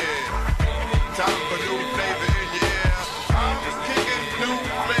in your ear. Time for new flavor in your ear. I'm just kicking new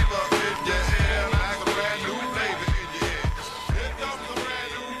flavor in your ear. Like a brand new flavor in your ear. Here comes a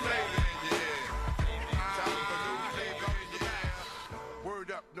brand new flavor in your ear. Time for new flavor in your ear.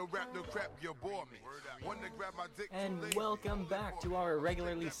 Word up, no rap, no crap, you bore me. And welcome back to our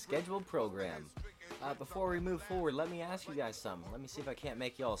regularly scheduled program. Before we move forward, let me ask you guys something. Let me see if I can't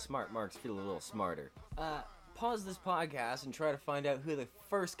make y'all smart marks feel a little smarter. Pause this podcast and try to find out who the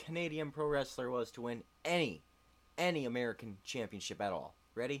first Canadian pro wrestler was to win any American championship at all.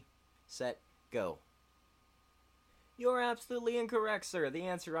 Ready, set, go. You're absolutely incorrect, sir. The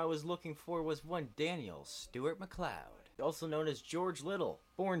answer I was looking for was one Daniel Stewart McLeod, also known as George Little,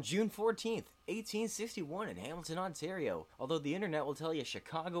 born June 14th, 1861 in Hamilton, Ontario, although the internet will tell you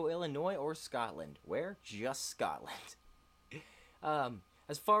Chicago, Illinois, or Scotland. Where? Just Scotland.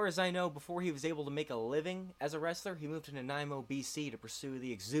 As far as I know, before he was able to make a living as a wrestler, he moved to Nanaimo, BC to pursue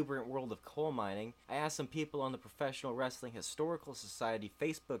the exuberant world of coal mining. I asked some people on the Professional Wrestling Historical Society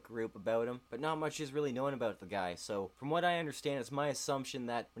Facebook group about him, but not much is really known about the guy. So, from what I understand, it's my assumption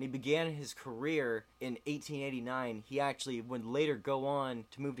that when he began his career in 1889, he actually would later go on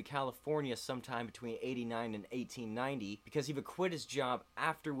to move to California sometime between 89 and 1890, because he would quit his job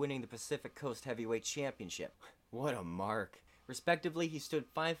after winning the Pacific Coast Heavyweight Championship. What a mark. Respectively, he stood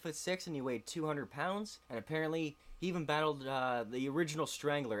 5'6" and he weighed 200 pounds, and apparently he even battled the original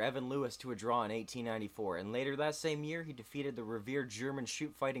Strangler, Evan Lewis, to a draw in 1894, and later that same year he defeated the revered German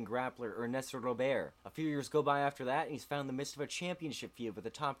shoot-fighting grappler Ernesto Robert. A few years go by after that, and he's found in the midst of a championship feud with the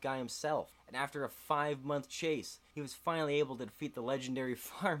top guy himself, and after a 5-month chase, he was finally able to defeat the legendary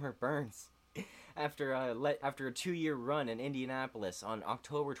Farmer Burns. After a 2-year run in Indianapolis on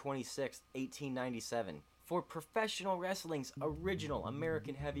October 26, 1897. For professional wrestling's original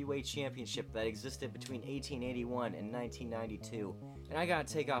American Heavyweight Championship that existed between 1881 and 1992. And I gotta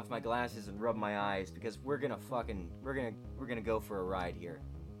take off my glasses and rub my eyes because we're gonna go for a ride here.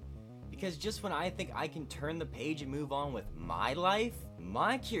 Because just when I think I can turn the page and move on with my life,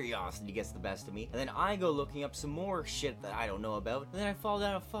 my curiosity gets the best of me, and then I go looking up some more shit that I don't know about, and then I fall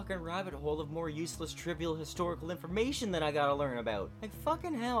down a fucking rabbit hole of more useless, trivial historical information that I gotta learn about. Like,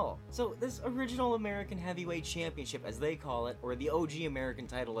 fucking hell. So, this original American Heavyweight Championship, as they call it, or the OG American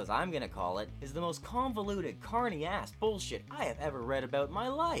title as I'm gonna call it, is the most convoluted, carny-ass bullshit I have ever read about in my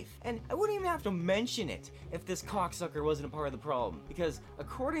life. And I wouldn't even have to mention it if this cocksucker wasn't a part of the problem, because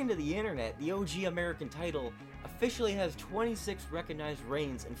according to the internet, the OG American title officially has 26 recognized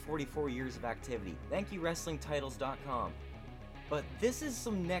reigns and 44 years of activity. Thank you, WrestlingTitles.com. But this is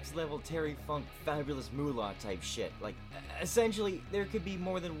some next level Terry Funk fabulous moolah type shit. Like, essentially, there could be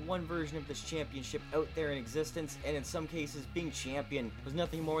more than one version of this championship out there in existence, and in some cases, being champion was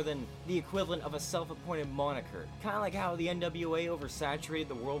nothing more than the equivalent of a self-appointed moniker. Kinda like how the NWA oversaturated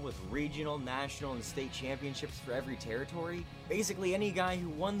the world with regional, national, and state championships for every territory. Basically, any guy who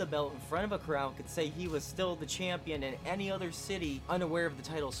won the belt in front of a crowd could say he was still the champion in any other city unaware of the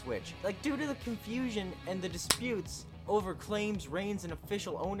title switch. Like, due to the confusion and the disputes over claims, reigns, and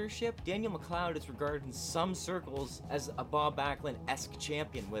official ownership, Daniel McLeod is regarded in some circles as a Bob Backlund-esque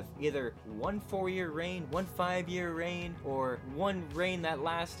champion with either one 4-year reign, one 5-year reign, or one reign that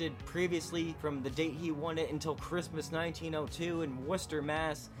lasted previously from the date he won it until Christmas 1902 in Worcester,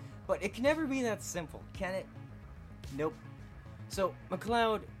 Mass. But it can never be that simple, can it? Nope. So,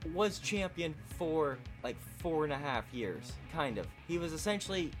 McLeod was champion for like 4.5 years, kind of. He was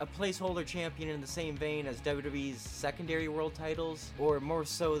essentially a placeholder champion in the same vein as WWE's secondary world titles, or more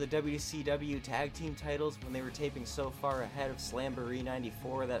so the WCW tag team titles when they were taping so far ahead of Slamboree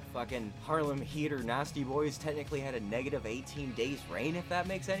 94 that fucking Harlem Heat or Nasty Boys technically had a negative 18 days reign, if that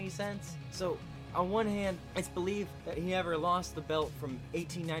makes any sense. So, on one hand, it's believed that he never lost the belt from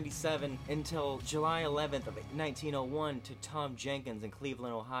 1897 until July 11th of 1901 to Tom Jenkins in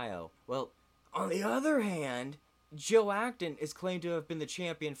Cleveland, Ohio. Well, on the other hand, Joe Acton is claimed to have been the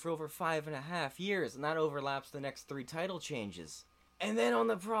champion for over 5.5 years, and that overlaps the next 3 title changes. And then on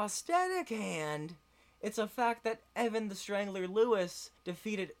the prosthetic hand, it's a fact that Evan the Strangler Lewis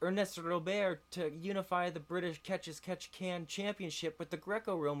defeated Ernesto Robert to unify the British Catch-as-Catch-Can Championship with the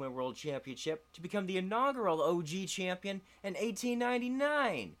Greco-Roman World Championship to become the inaugural OG champion in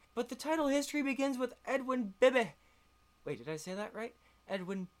 1899. But the title history begins with Edwin Bibby. Wait, did I say that right?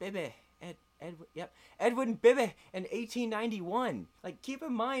 Edwin Bibby. Edwin Bibby in 1891. Like, keep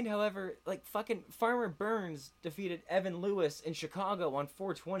in mind, however, like, fucking Farmer Burns defeated Evan Lewis in Chicago on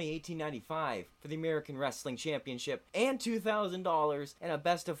 4/20/1895 for the American Wrestling Championship and $2,000 in a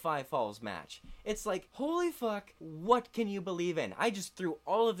best-of-5 falls match. It's like, holy fuck, what can you believe in? I just threw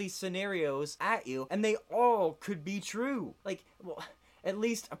all of these scenarios at you, and they all could be true. Like, well, at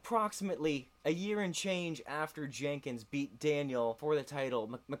least approximately a year and change after Jenkins beat Daniel for the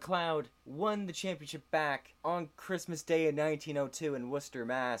title, McLeod won the championship back on Christmas Day in 1902 in Worcester,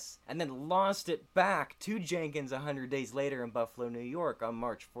 Mass, and then lost it back to Jenkins 100 days later in Buffalo, New York on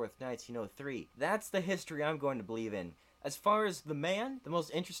March 4th, 1903. That's the history I'm going to believe in. As far as the man, the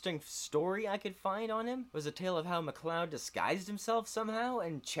most interesting story I could find on him was a tale of how McLeod disguised himself somehow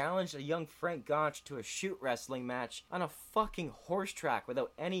and challenged a young Frank Gotch to a shoot wrestling match on a fucking horse track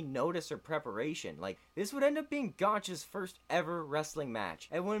without any notice or preparation. Like, this would end up being Gotch's first ever wrestling match.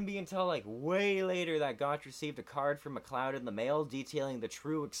 It wouldn't be until like way later that Gotch received a card from McLeod in the mail detailing the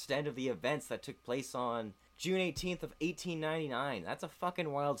true extent of the events that took place on June 18th of 1899. That's a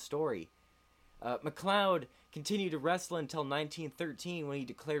fucking wild story. McLeod continued to wrestle until 1913 when he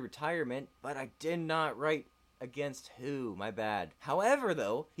declared retirement, but I did not write against who, my bad. However,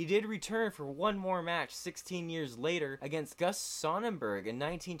 though, he did return for one more match 16 years later against Gus Sonnenberg in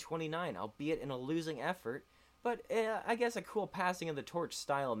 1929, albeit in a losing effort, but I guess a cool passing of the torch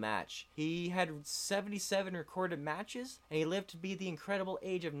style match. He had 77 recorded matches, and he lived to be the incredible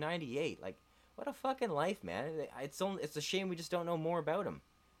age of 98. Like, what a fucking life, man. It's a shame we just don't know more about him.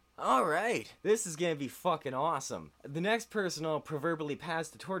 Alright, this is gonna be fucking awesome. The next person I'll proverbially pass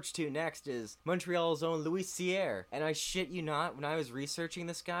the torch to next is Montreal's own Louis Cyr. And I shit you not, when I was researching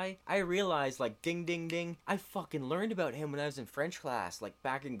this guy, I realized, like, ding ding ding, I fucking learned about him when I was in French class, like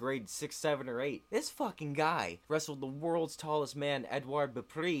back in grade 6, 7, or 8. This fucking guy wrestled the world's tallest man, Edouard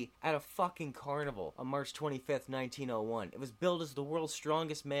Beaupré, at a fucking carnival on March 25th, 1901. It was billed as the world's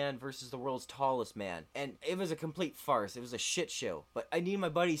strongest man versus the world's tallest man. And it was a complete farce. It was a shit show. But I need my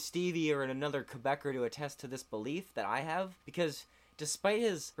buddy Stevie or another Quebecer to attest to this belief that I have, because despite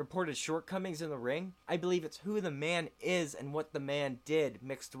his reported shortcomings in the ring, I believe it's who the man is and what the man did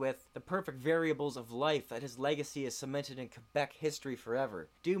mixed with the perfect variables of life that his legacy is cemented in Quebec history forever,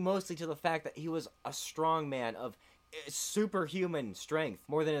 due mostly to the fact that he was a strong man of superhuman strength,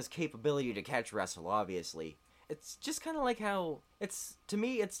 more than his capability to catch wrestle, obviously. It's just kind of like how, to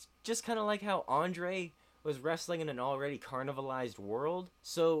me, it's just kind of like how Andre was wrestling in an already carnivalized world,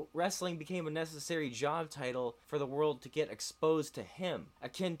 so wrestling became a necessary job title for the world to get exposed to him,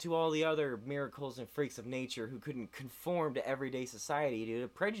 akin to all the other miracles and freaks of nature who couldn't conform to everyday society due to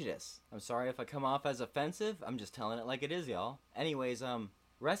prejudice. I'm sorry if I come off as offensive, I'm just telling it like it is, y'all. Anyways,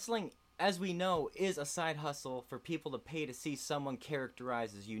 wrestling, as we know, is a side hustle for people to pay to see someone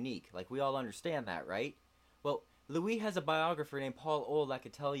characterized as unique. Like, we all understand that, right? Well, Louis has a biographer named Paul Ohl that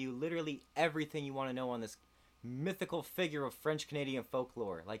could tell you literally everything you want to know on this mythical figure of French-Canadian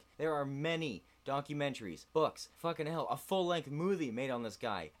folklore. Like, there are many documentaries, books, fucking hell, a full-length movie made on this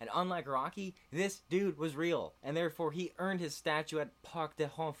guy. And unlike Rocky, this dude was real, and therefore he earned his statue at Parc des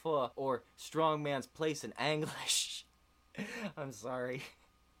Renforts, or Strongman's Place in English. I'm sorry.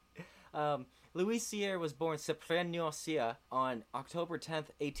 Louis Cyr was born Cyprien Cyr on October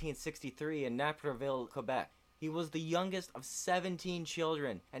 10th, 1863 in Naperville, Quebec. He was the youngest of 17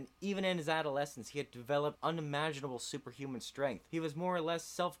 children, and even in his adolescence he had developed unimaginable superhuman strength. He was more or less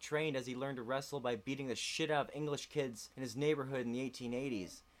self-trained as he learned to wrestle by beating the shit out of English kids in his neighborhood in the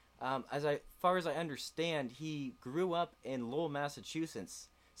 1880s. As far as I understand, he grew up in Lowell, Massachusetts.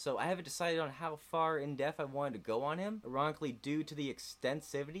 So I haven't decided on how far in depth I wanted to go on him, ironically due to the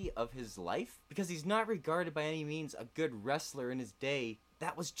extensivity of his life, because he's not regarded by any means a good wrestler in his day.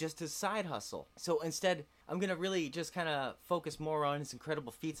 That was just his side hustle. So instead, I'm going to really just kind of focus more on his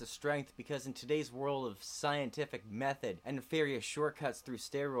incredible feats of strength, because in today's world of scientific method and nefarious shortcuts through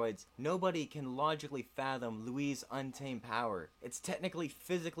steroids, nobody can logically fathom Louis' untamed power. It's technically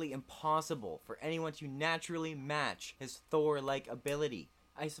physically impossible for anyone to naturally match his Thor-like ability.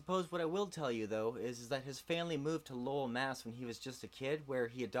 I suppose what I will tell you, though, is that his family moved to Lowell, Mass. when he was just a kid, where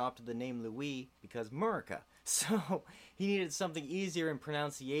he adopted the name Louis because America. So he needed something easier in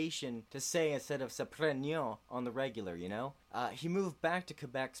pronunciation to say instead of Cyprien on the regular, you know? He moved back to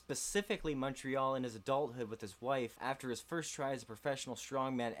Quebec, specifically Montreal, in his adulthood with his wife after his first try as a professional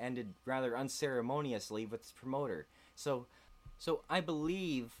strongman ended rather unceremoniously with his promoter. So I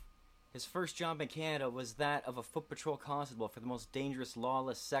believe his first job in Canada was that of a foot patrol constable for the most dangerous,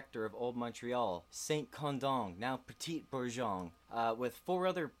 lawless sector of Old Montreal, Saint-Condon, now Petit-Bourgogne. With 4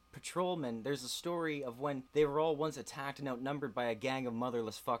 other patrolmen, there's a story of when they were all once attacked and outnumbered by a gang of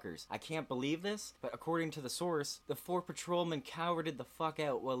motherless fuckers. I can't believe this, but according to the source, the 4 patrolmen cowarded the fuck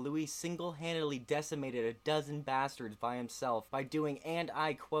out while Louis single-handedly decimated a dozen bastards by himself by doing, and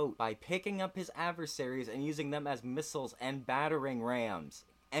I quote, by picking up his adversaries and using them as missiles and battering rams.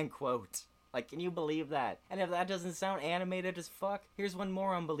 End quote. Like, can you believe that? And if that doesn't sound animated as fuck, here's one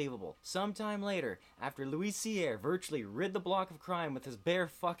more unbelievable. Sometime later, after Louis Cyr virtually rid the block of crime with his bare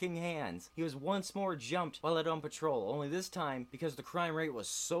fucking hands, he was once more jumped while out on patrol, only this time, because the crime rate was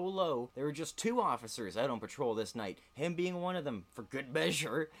so low, there were just 2 officers out on patrol this night, him being one of them, for good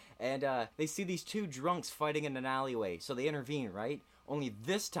measure, and they see these 2 drunks fighting in an alleyway, so they intervene, right? only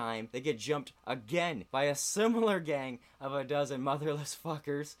this time they get jumped again by a similar gang of a dozen motherless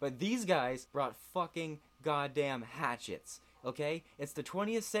fuckers. But these guys brought fucking goddamn hatchets. Okay? It's the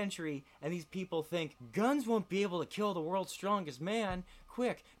 20th century, and these people think guns won't be able to kill the world's strongest man.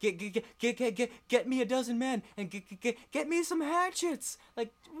 Quick, get me a dozen men, and get me some hatchets.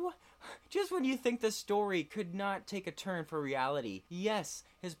 Like, what? Just when you think the story could not take a turn for reality, yes,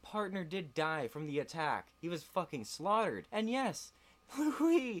 his partner did die from the attack. He was fucking slaughtered. And yes,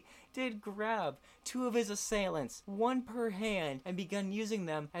 Louis did grab two of his assailants, one per hand, and begun using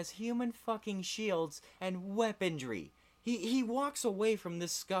them as human fucking shields and weaponry. He walks away from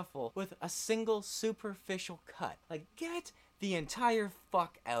this scuffle with a single superficial cut. Like, get the entire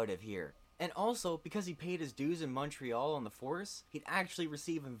fuck out of here. And also, because he paid his dues in Montreal on the force, he'd actually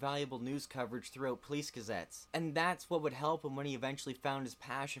receive invaluable news coverage throughout police gazettes. And that's what would help him when he eventually found his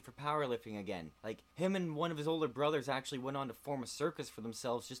passion for powerlifting again. Like, him and one of his older brothers actually went on to form a circus for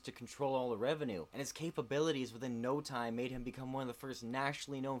themselves just to control all the revenue. And his capabilities within no time made him become one of the first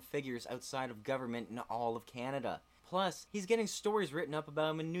nationally known figures outside of government in all of Canada. Plus, he's getting stories written up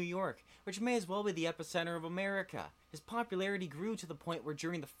about him in New York, which may as well be the epicenter of America. His popularity grew to the point where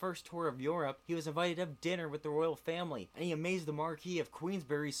during the first tour of Europe, he was invited to have dinner with the royal family, and he amazed the Marquis of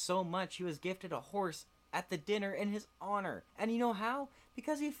Queensberry so much he was gifted a horse at the dinner in his honor. And you know how?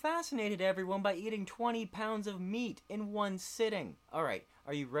 Because he fascinated everyone by eating 20 pounds of meat in one sitting. Alright,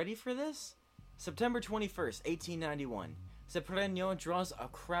 are you ready for this? September 21st, 1891. Seprenio draws a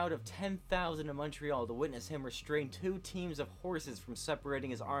crowd of 10,000 in Montreal to witness him restrain two teams of horses from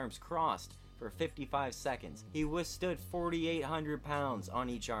separating his arms crossed for 55 seconds. He withstood 4,800 pounds on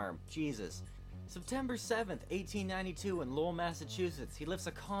each arm. Jesus. September 7th, 1892 in Lowell, Massachusetts, he lifts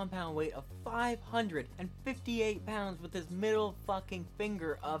a compound weight of 558 pounds with his middle fucking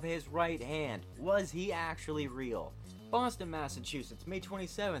finger of his right hand. Was he actually real? Boston, Massachusetts, May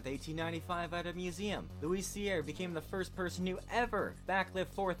 27th, 1895 at a museum. Louis Cyr became the first person to ever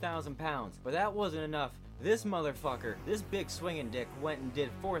backlift 4,000 pounds. But that wasn't enough. This motherfucker, this big swinging dick, went and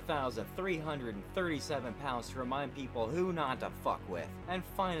did 4,337 pounds to remind people who not to fuck with. And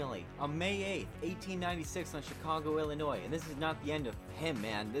finally, on May 8th, 1896 in Chicago, Illinois, and this is not the end of him,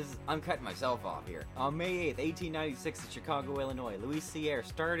 man, I'm cutting myself off here. On May 8th, 1896 in Chicago, Illinois, Louis Cyr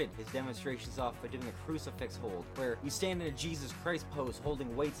started his demonstrations off by doing a crucifix hold, where you stand in a Jesus Christ pose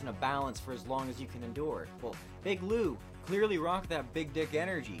holding weights in a balance for as long as you can endure. Well, Big Lou clearly rocked that big dick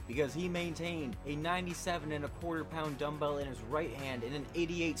energy because he maintained a 97.25 pound dumbbell in his right hand and an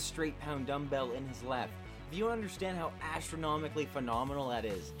 88 straight pound dumbbell in his left. If you understand how astronomically phenomenal that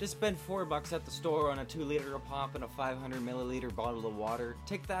is, just spend $4 at the store on a 2-liter of pop and a 500ml bottle of water,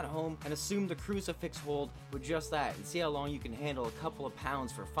 take that home and assume the crucifix hold with just that and see how long you can handle a couple of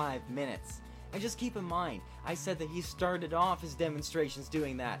pounds for 5 minutes. And just keep in mind, I said that he started off his demonstrations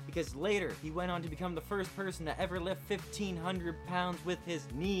doing that, because later he went on to become the first person to ever lift 1,500 pounds with his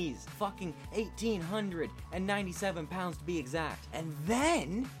knees. Fucking 1,897 pounds to be exact. And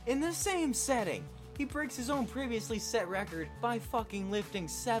then, in the same setting, he breaks his own previously set record by fucking lifting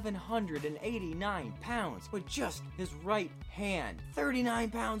 789 pounds with just his right hand. 39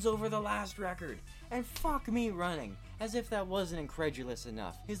 pounds over the last record. And fuck me running. As if that wasn't incredulous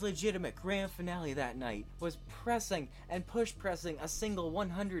enough, his legitimate grand finale that night was pressing and push pressing a single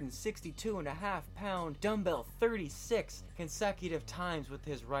 162.5 pound dumbbell 36 consecutive times with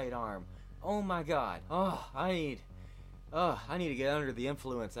his right arm. Oh my god. I need to get under the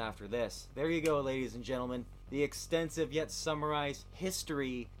influence after this. There you go, ladies and gentlemen. The extensive yet summarized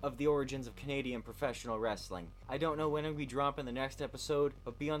history of the origins of Canadian professional wrestling. I don't know when I'll be dropping the next episode,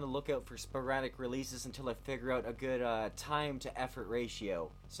 but be on the lookout for sporadic releases until I figure out a good time to effort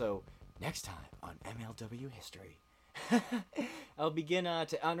ratio. So, next time on MLW History. I'll begin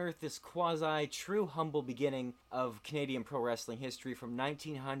to unearth this quasi-true humble beginning of Canadian pro wrestling history from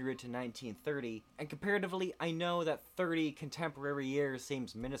 1900 to 1930, and comparatively, I know that 30 contemporary years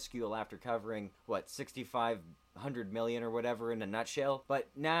seems minuscule after covering, 6,500 million or whatever in a nutshell, but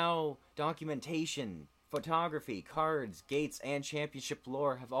now documentation, photography, cards, gates, and championship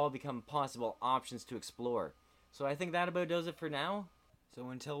lore have all become possible options to explore. So I think that about does it for now. So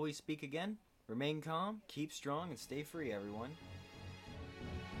until we speak again, remain calm, keep strong, and stay free, everyone.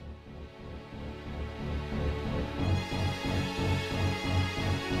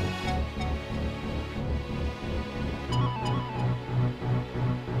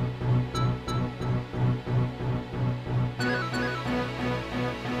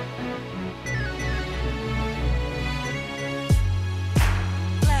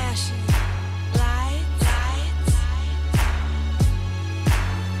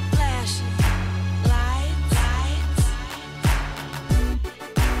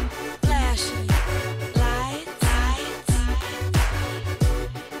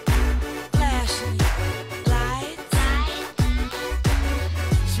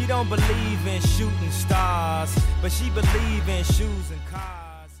 don't believe in shooting stars, but she believe in shoes and cars.